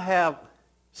did not have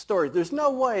storage, there's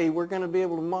no way we're going to be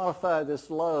able to modify this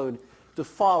load to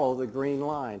follow the green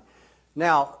line.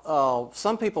 Now,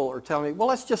 some people are telling me, well,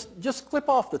 let's just clip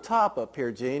off the top up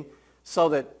here, Gene, so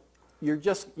that you're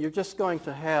just going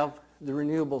to have the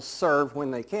renewables serve when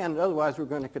they can. Otherwise, we're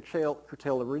going to curtail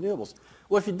the renewables.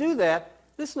 Well, if you do that,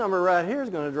 this number right here is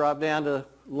going to drop down to a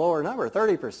lower number,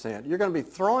 30%. You're going to be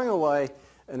throwing away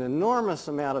an enormous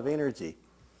amount of energy.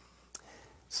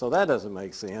 So that doesn't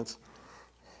make sense.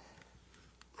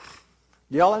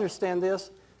 Do y'all understand this?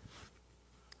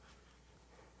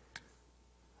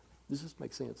 Does this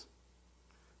make sense?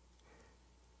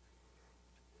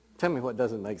 Tell me what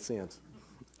doesn't make sense.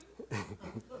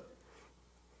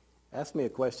 Ask me a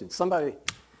question. Somebody,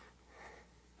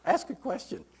 ask a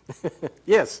question.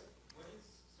 Yes? So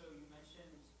you mentioned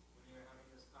when you were having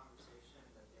this conversation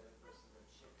that the other person is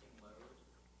shifting load.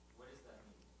 What does that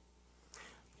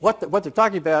mean? What they're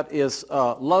talking about is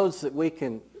loads that we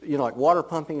can, like water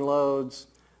pumping loads.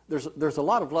 There's a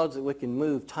lot of loads that we can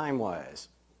move time-wise.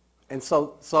 And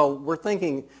so we're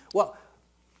thinking, well,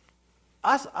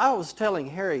 I was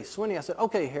telling Harry Swinney, I said,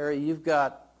 okay, Harry, you've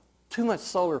got too much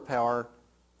solar power.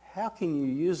 How can you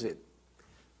use it?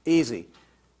 Easy.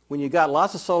 When you got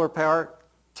lots of solar power,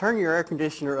 turn your air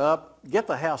conditioner up, get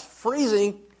the house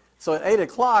freezing, so at 8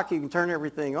 o'clock you can turn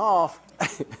everything off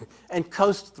and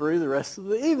coast through the rest of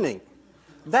the evening.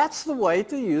 That's the way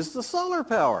to use the solar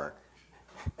power.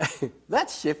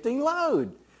 That's shifting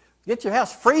load. Get your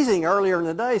house freezing earlier in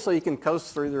the day so you can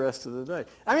coast through the rest of the day.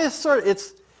 I mean,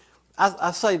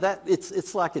 I say that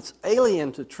it's like it's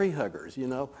alien to tree huggers,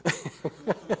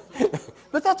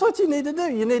 But that's what you need to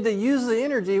do. You need to use the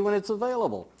energy when it's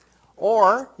available.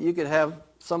 Or you could have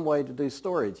some way to do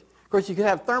storage. Of course, you could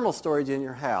have thermal storage in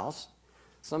your house,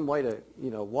 some way to,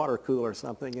 water cool or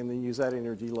something, and then use that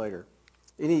energy later.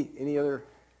 Any other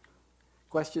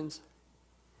questions?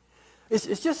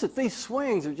 It's just that these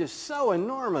swings are just so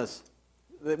enormous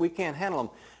that we can't handle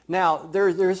them. Now,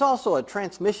 there's also a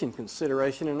transmission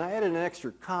consideration, and I added an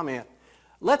extra comment.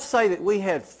 Let's say that we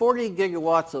had 40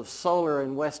 gigawatts of solar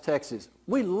in West Texas.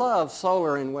 We love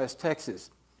solar in West Texas,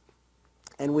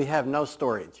 and we have no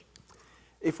storage.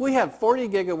 If we have 40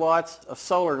 gigawatts of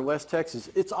solar in West Texas,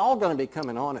 it's all going to be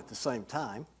coming on at the same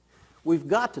time. We've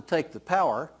got to take the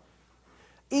power.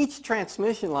 Each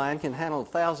transmission line can handle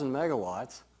 1,000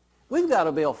 megawatts. We've got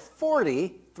to build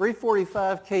 40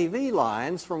 345 kV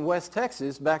lines from West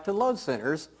Texas back to load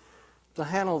centers to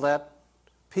handle that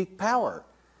peak power,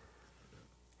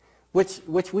 which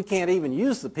we can't even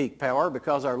use the peak power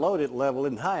because our load level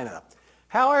isn't high enough.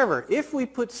 However, if we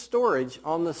put storage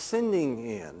on the sending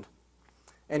end,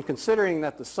 and considering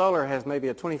that the solar has maybe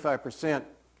a 25%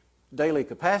 daily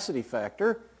capacity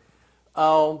factor,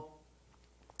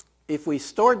 if we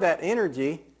stored that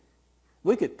energy,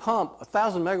 we could pump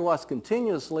 1,000 megawatts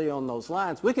continuously on those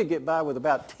lines. We could get by with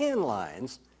about 10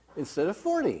 lines instead of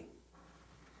 40.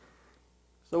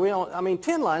 So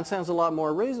 10 lines sounds a lot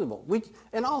more reasonable.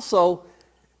 And also,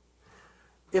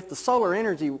 if the solar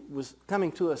energy was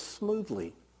coming to us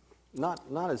smoothly, not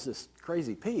as this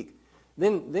crazy peak,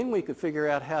 then we could figure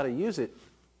out how to use it.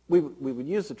 We would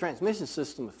use the transmission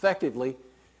system effectively.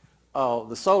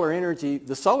 The solar energy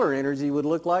would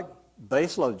look like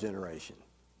baseload generation.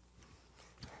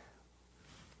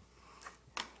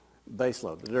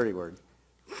 Baseload, the dirty word.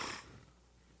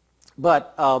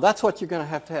 But that's what you're going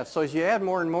to have. So as you add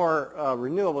more and more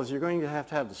renewables, you're going to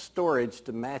have the storage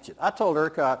to match it. I told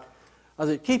ERCOT, I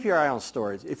said, keep your eye on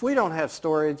storage. If we don't have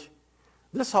storage,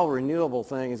 this whole renewable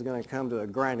thing is going to come to a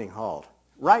grinding halt.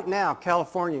 Right now,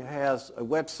 California has a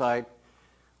website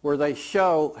where they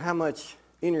show how much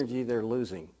energy they're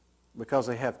losing because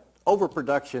they have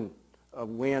overproduction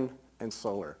of wind and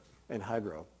solar and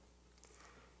hydro.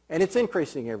 And it's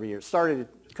increasing every year. It started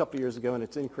a couple years ago and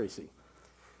it's increasing.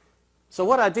 So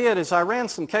what I did is I ran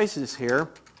some cases here.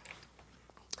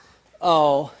 There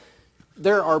are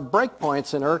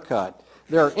breakpoints in ERCOT.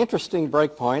 There are interesting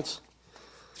breakpoints.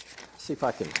 Let's see if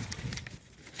I can,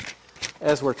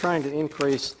 as we're trying to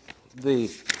increase the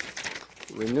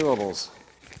renewables.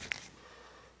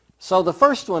 So the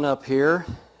first one up here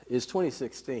is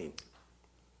 2016.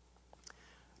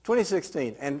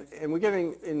 2016, and we're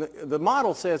getting, the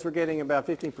model says we're getting about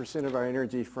 15% of our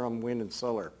energy from wind and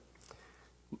solar,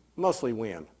 mostly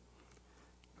wind.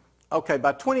 Okay,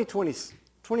 by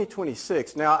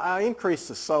 2026, now I increased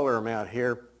the solar amount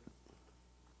here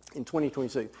in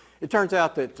 2026. It turns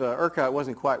out that ERCOT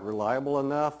wasn't quite reliable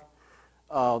enough.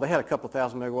 They had a couple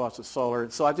thousand megawatts of solar,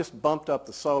 so I just bumped up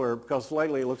the solar because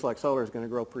lately it looks like solar is going to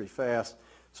grow pretty fast.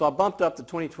 So I bumped up the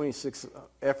 2026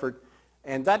 effort,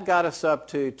 and that got us up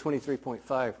to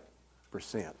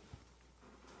 23.5%.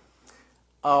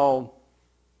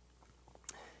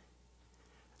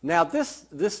 Now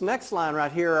this next line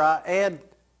right here, I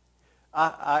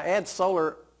add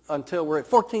solar until we're at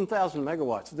 14,000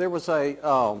 megawatts. There was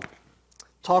a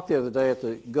talk the other day at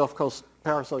the Gulf Coast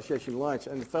Power Association lunch,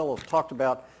 and the fellow talked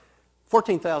about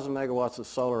 14,000 megawatts of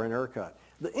solar in ERCOT.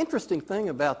 The interesting thing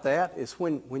about that is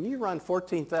when you run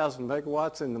 14,000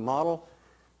 megawatts in the model,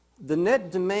 the net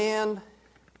demand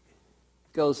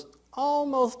goes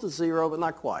almost to zero, but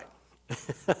not quite.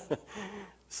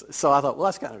 So I thought, well,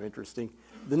 that's kind of interesting.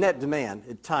 The net demand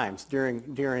at times during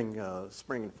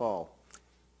spring and fall.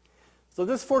 So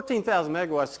this 14,000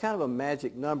 megawatts is kind of a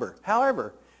magic number.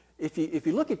 However, if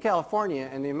you look at California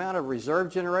and the amount of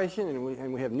reserve generation,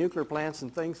 and we have nuclear plants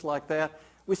and things like that,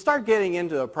 we start getting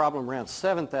into a problem around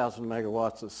 7,000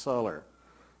 megawatts of solar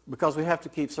because we have to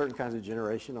keep certain kinds of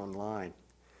generation online.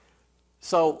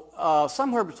 So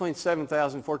somewhere between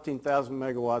 7,000 and 14,000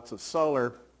 megawatts of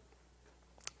solar,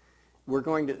 we're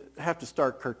going to have to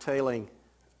start curtailing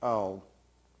the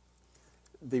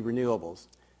renewables.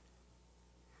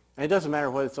 And it doesn't matter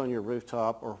whether it's on your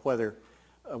rooftop or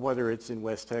whether it's in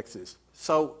West Texas.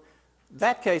 So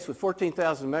that case with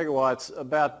 14,000 megawatts,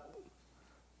 about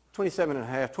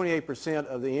 28%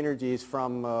 of the energy is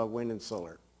from wind and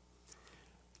solar.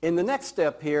 In the next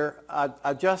step here,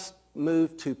 I just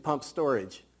moved to pump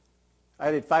storage.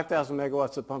 I did 5,000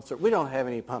 megawatts of pump storage. We don't have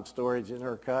any pump storage in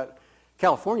ERCOT.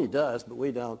 California does, but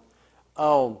we don't.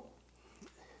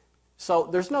 So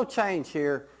there's no change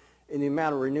here in the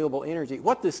amount of renewable energy.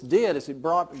 What this did is it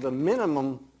brought the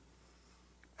minimum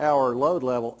hour load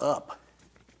level up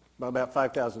by about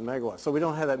 5,000 megawatts. So we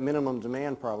don't have that minimum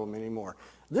demand problem anymore.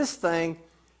 This thing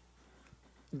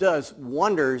does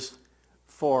wonders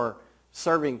for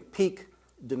serving peak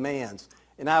demands.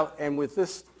 And with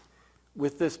this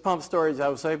pump storage, I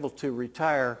was able to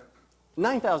retire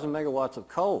 9,000 megawatts of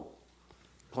coal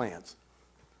plants.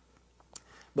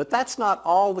 But that's not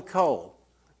all the coal.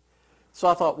 So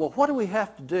I thought, well, what do we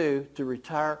have to do to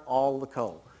retire all the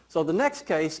coal? So the next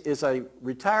case is a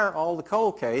retire all the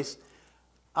coal case.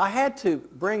 I had to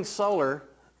bring solar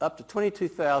up to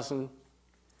 22,000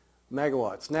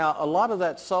 megawatts. Now, a lot of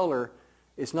that solar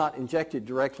is not injected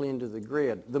directly into the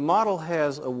grid. The model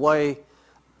has a way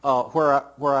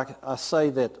where I say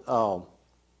that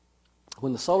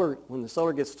when the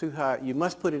solar gets too high, you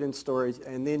must put it in storage,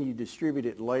 and then you distribute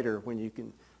it later when you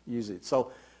can use it.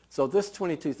 So this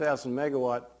 22,000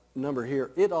 megawatt number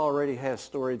here, it already has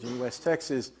storage in West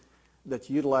Texas that's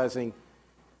utilizing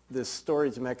this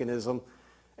storage mechanism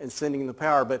and sending the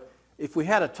power. But if we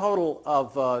had a total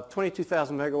of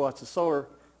 22,000 megawatts of solar,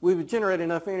 we would generate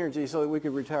enough energy so that we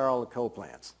could retire all the coal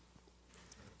plants.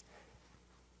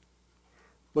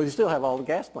 But you still have all the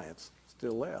gas plants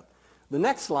still left. The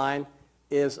next line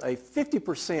is a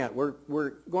 50%.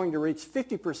 We're going to reach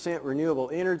 50% renewable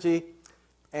energy,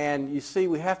 and you see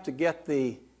we have to get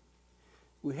the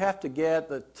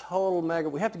total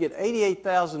we have to get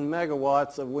 88,000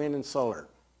 megawatts of wind and solar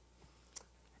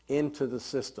into the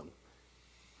system.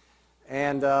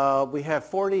 And we have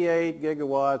 48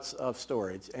 gigawatts of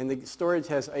storage, and the storage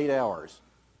has 8 hours.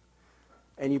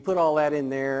 And you put all that in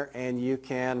there, and you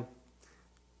can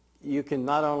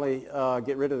not only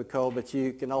get rid of the coal, but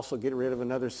you can also get rid of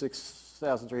another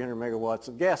 6,300 megawatts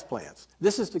of gas plants.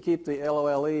 This is to keep the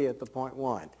LOLE at the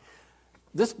 0.1.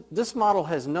 This model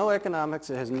has no economics,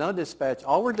 it has no dispatch.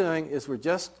 All we're doing is we're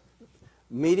just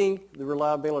meeting the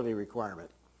reliability requirement.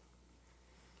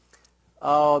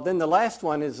 Then the last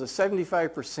one is a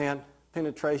 75%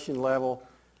 penetration level,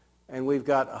 and we've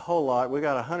got a whole lot. We've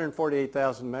got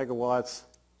 148,000 megawatts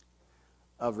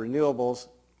of renewables.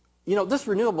 You know, this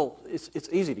renewable, it's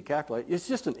easy to calculate. It's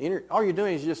just all you're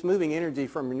doing is just moving energy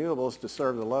from renewables to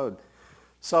serve the load.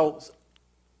 So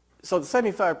the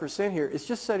 75% here, it's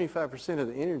just 75% of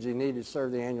the energy needed to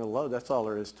serve the annual load. That's all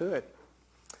there is to it.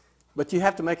 But you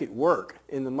have to make it work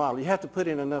in the model. You have to put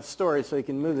in enough storage so you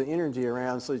can move the energy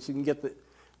around so that you can get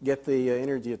the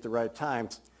energy at the right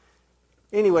times.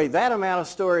 Anyway, that amount of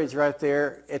storage right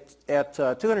there at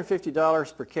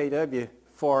 $250 per kW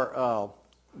for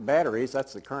batteries,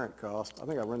 that's the current cost. I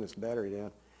think I'll run this battery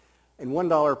down. And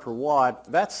 $1 per watt,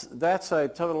 that's a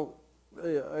total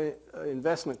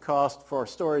investment cost for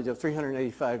storage of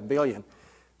 $385 billion.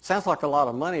 Sounds like a lot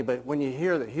of money, but when you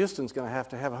hear that Houston's going to have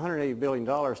 $180 billion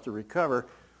to recover,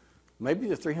 maybe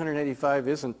the 385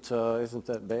 isn't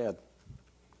that bad.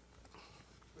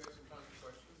 We have some time for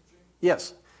questions, Gene?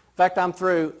 Yes. In fact, I'm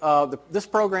through. This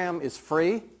program is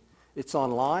free. It's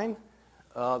online.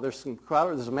 There's a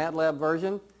MATLAB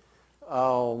version.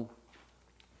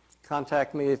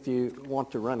 Contact me if you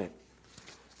want to run it.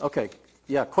 Okay.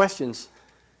 Yeah, questions?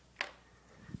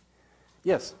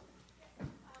 Yes?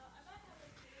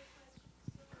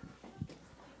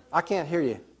 I can't hear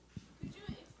you. Could you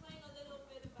explain a little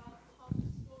bit about pump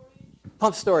storage?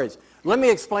 Pump storage. Let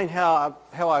me explain how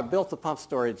I built the pump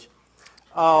storage.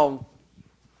 So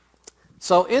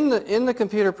in the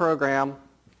computer program,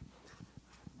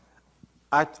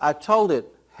 I told it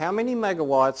how many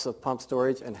megawatts of pump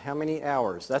storage and how many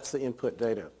hours. That's the input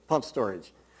data, pump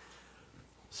storage.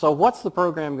 So what's the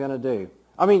program going to do?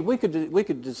 I mean, we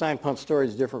could design pump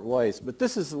storage different ways, but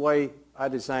this is the way I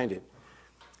designed it.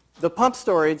 The pump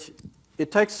storage,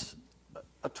 it takes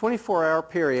a 24-hour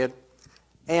period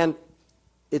And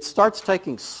it starts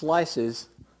taking slices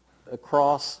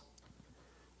across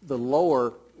the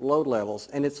lower load levels,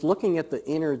 and it's looking at the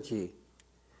energy.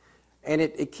 And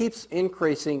it keeps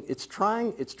increasing. It's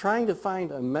trying to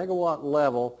find a megawatt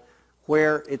level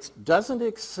where it doesn't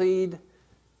exceed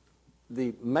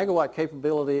the megawatt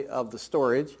capability of the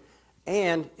storage,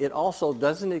 and it also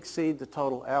doesn't exceed the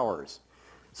total hours.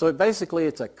 So basically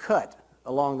it's a cut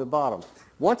along the bottom.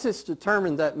 Once it's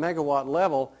determined that megawatt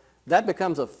level, that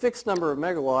becomes a fixed number of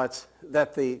megawatts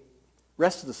that the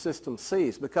rest of the system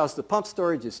sees, because the pump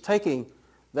storage is taking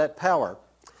that power.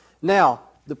 Now,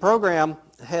 the program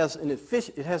has an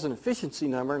efficiency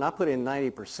number, and I put in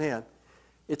 90%.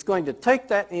 It's going to take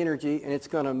that energy and it's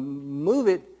going to move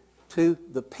it to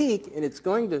the peak, and it's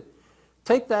going to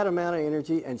take that amount of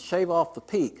energy and shave off the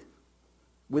peak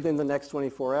within the next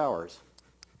 24 hours.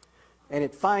 And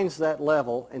it finds that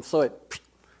level, and so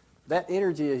that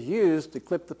energy is used to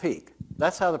clip the peak.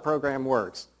 That's how the program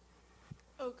works.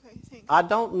 Okay, thank you. I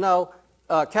don't know.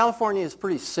 California is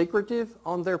pretty secretive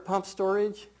on their pump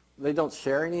storage. They don't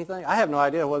share anything. I have no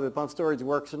idea whether the pump storage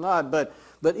works or not, but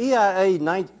EIA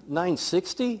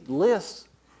 960 lists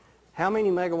how many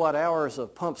megawatt hours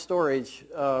of pump storage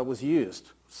was used.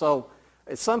 So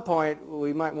at some point,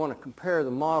 we might want to compare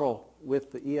the model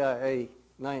with the EIA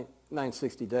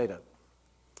 960 data.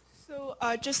 So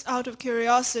just out of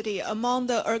curiosity, among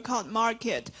the ERCOT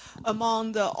market,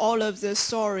 among all of the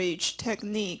storage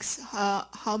techniques,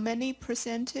 how many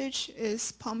percentage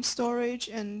is pump storage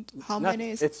and how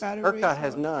many is battery? ERCOT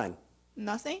has none.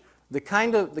 Nothing? The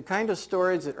kind of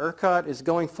storage that ERCOT is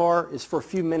going for is for a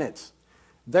few minutes.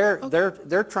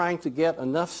 They're trying to get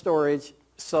enough storage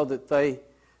so that they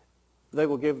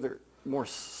will give their more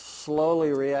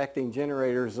slowly reacting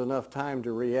generators enough time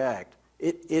to react.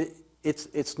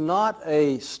 It's not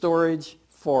a storage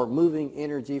for moving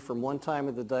energy from one time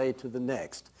of the day to the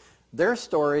next. Their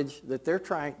storage that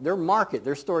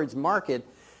their storage market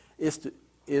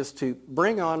is to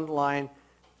bring online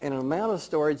an amount of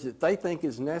storage that they think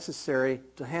is necessary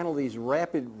to handle these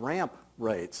rapid ramp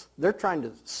rates. They're trying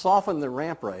to soften the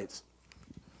ramp rates.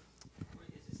 Is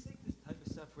this like this type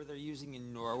of stuff where they're using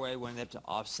in Norway when they have to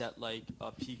offset like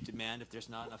peak demand if there's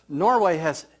not enough? Norway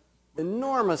has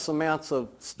enormous amounts of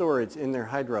storage in their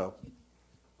hydro.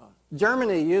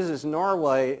 Germany uses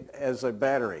Norway as a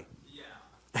battery.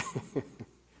 Yeah.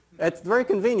 That's very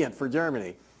convenient for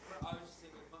Germany. I was just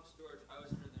thinking with pump storage, I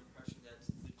was under the impression that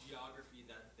the geography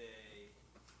that they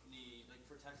need, like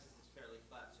for Texas it's fairly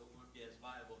flat, so it wouldn't be as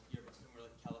viable here, but somewhere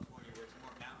like California where it's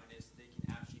more mountainous, they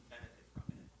can actually benefit from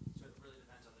it. So it really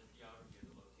depends on the geography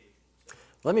of the location. So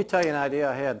Let me tell you an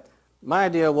idea I had. My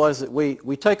idea was that we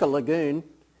take a lagoon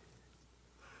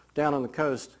down on the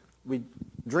coast, we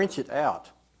drench it out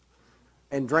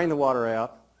and drain the water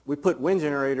out. We put wind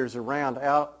generators around to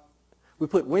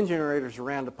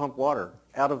pump water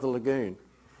out of the lagoon.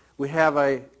 We have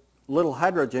a little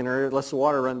hydro generator that lets the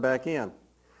water run back in.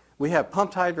 We have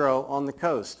pumped hydro on the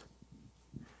coast.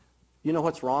 You know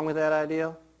what's wrong with that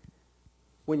idea?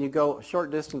 When you go a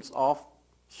short distance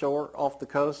offshore, off the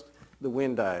coast, the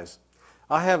wind dies.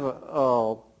 I have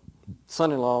a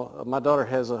son-in-law, my daughter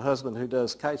has a husband who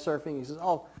does kite surfing. He says,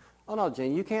 oh no,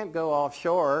 Jane, you can't go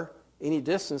offshore any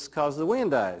distance because the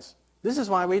wind dies. This is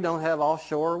why we don't have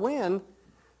offshore wind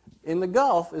in the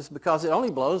Gulf, is because it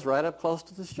only blows right up close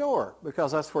to the shore,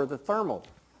 because that's where the thermal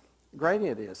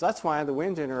gradient is. That's why the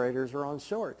wind generators are on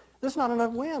shore. There's not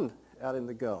enough wind out in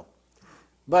the Gulf.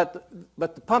 But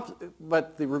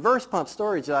the reverse pump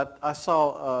storage, I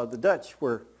saw the Dutch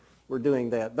were doing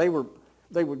that. They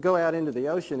would go out into the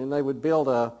ocean and they would build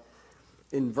a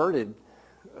inverted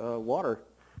water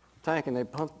tank, and they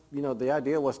pump. You know, the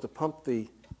idea was to pump the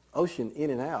ocean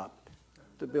in and out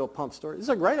to build pump storage. It's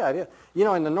a great idea. You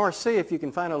know, in the North Sea, if you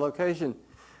can find a location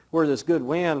where there's good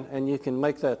wind and you can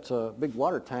make that big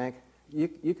water tank,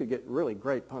 you could get really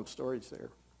great pump storage there.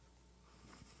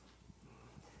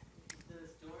 The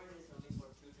storage is only for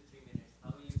 2 to 3 minutes. How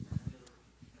will you handle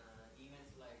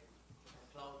events like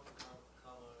cloud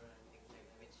cover and things like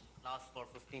that, which lasts for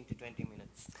 15 to 20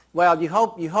 minutes? Well, you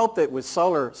hope that with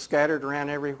solar scattered around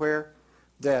everywhere,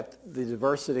 that the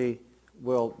diversity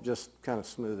will just kind of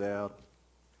smooth out.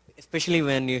 Especially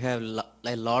when you have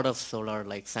a lot of solar,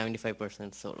 like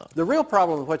 75% solar. The real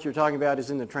problem with what you're talking about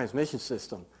is in the transmission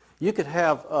system. You can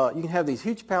have these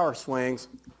huge power swings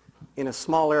in a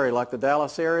small area like the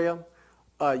Dallas area.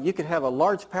 You can have a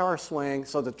large power swing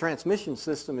so the transmission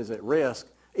system is at risk,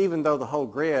 even though the whole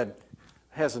grid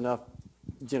has enough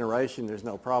generation. There's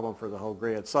no problem for the whole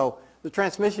grid. So the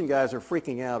transmission guys are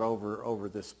freaking out over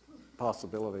this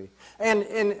possibility.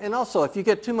 And also, if you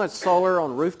get too much solar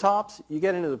on rooftops, you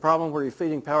get into the problem where you're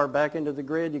feeding power back into the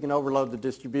grid, you can overload the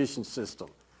distribution system.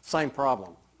 Same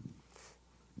problem.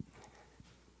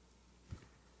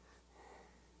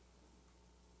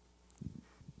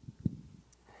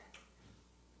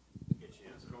 Get you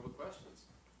answered all the questions.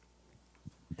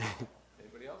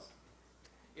 Anybody else?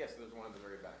 Yes, there's one in the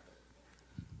very back there.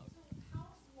 So how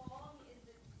long is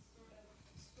the sort of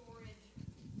storage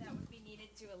that would be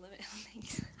needed to eliminate?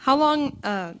 Thanks. How long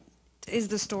is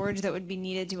the storage that would be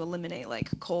needed to eliminate like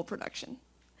coal production?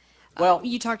 Well,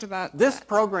 You talked about this that.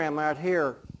 program out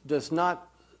here does not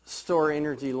store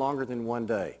energy longer than 1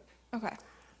 day. Okay.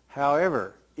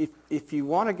 However, if you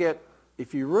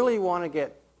really want to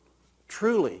get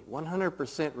truly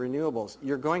 100% renewables,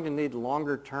 you're going to need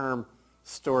longer term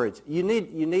storage. You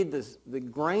need the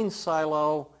grain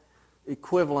silo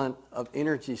equivalent of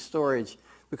energy storage,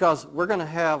 because we're going to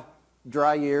have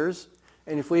dry years,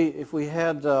 and if we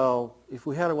had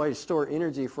a way to store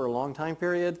energy for a long time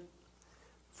period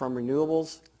from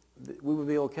renewables, we would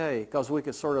be okay, because we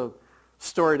could sort of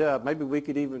store it up. Maybe we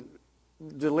could even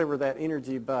deliver that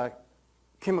energy by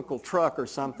chemical truck or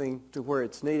something to where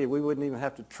it's needed. We wouldn't even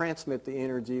have to transmit the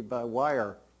energy by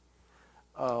wire.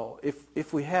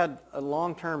 If we had a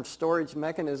long-term storage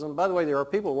mechanism, by the way, there are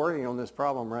people working on this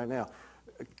problem right now,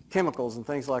 chemicals and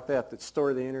things like that that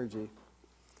store the energy,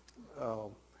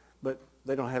 but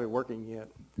they don't have it working yet.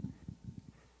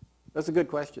 That's a good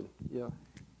question, yeah.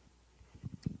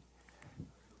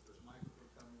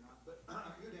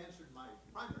 You'd answered my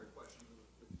primary question,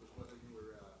 which was whether you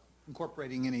were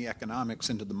incorporating any economics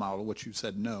into the model, which you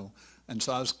said no. And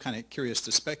so I was kind of curious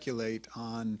to speculate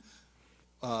on,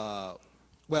 well,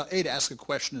 A, to ask a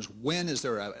question is, when is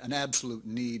there an absolute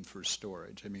need for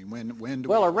storage? I mean, when do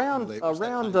Well,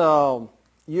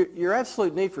 your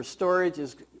absolute need for storage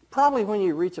is probably when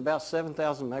you reach about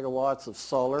 7,000 megawatts of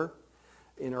solar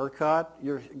in ERCOT.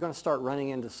 You're going to start running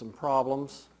into some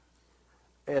problems.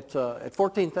 At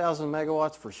 14,000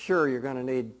 megawatts, for sure, you're going to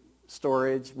need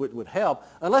storage, which would help,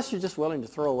 unless you're just willing to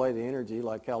throw away the energy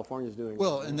like California's doing.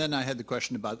 Well, and then I had the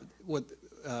question about what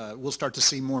we'll start to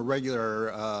see more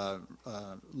regular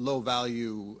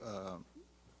low-value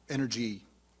energy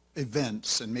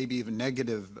events, and maybe even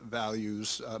negative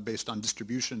values based on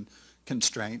distribution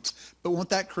constraints. But won't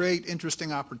that create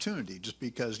interesting opportunity, just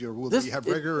because you have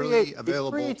regularly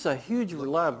available? It creates a huge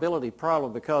reliability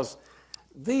problem, because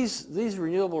these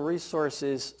renewable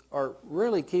resources are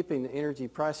really keeping the energy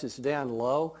prices down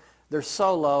low. They're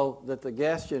so low that the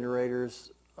gas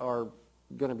generators are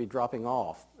going to be dropping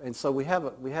off. And so we have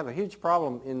a huge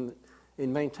problem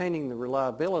in maintaining the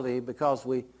reliability, because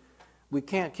we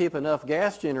can't keep enough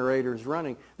gas generators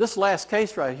running. This last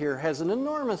case right here has an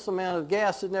enormous amount of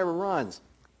gas that never runs.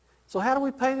 So how do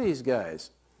we pay these guys?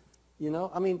 You know,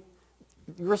 I mean,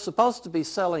 you're supposed to be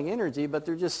selling energy, but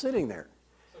they're just sitting there.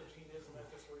 So Gene, isn't that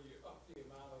just where you up the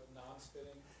amount of non-spinning,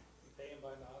 you pay them by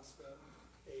non-spin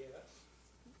AS?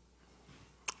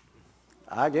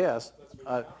 I guess.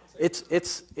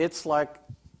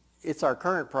 It's our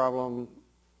current problem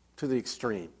to the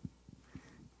extreme.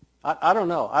 I don't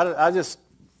know.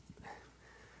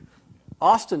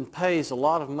 Austin pays a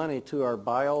lot of money to our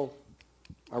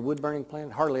wood burning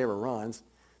plant. It hardly ever runs,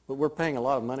 but we're paying a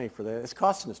lot of money for that. It's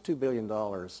costing us $2 billion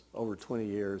over 20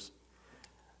 years.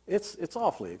 It's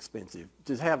awfully expensive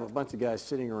to have a bunch of guys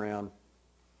sitting around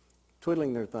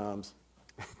twiddling their thumbs.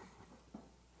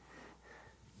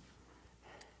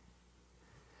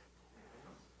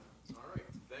 All right,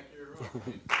 thank you very much.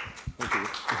 Thank you.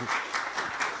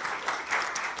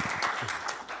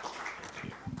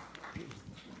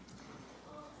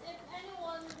 If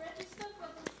anyone registered for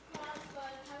this class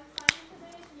but haven't signed in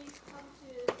today, please come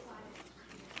to sign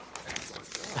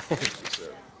in. Thank you,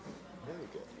 sir. Very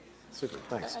good. Super,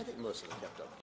 thanks. I think most of them kept up.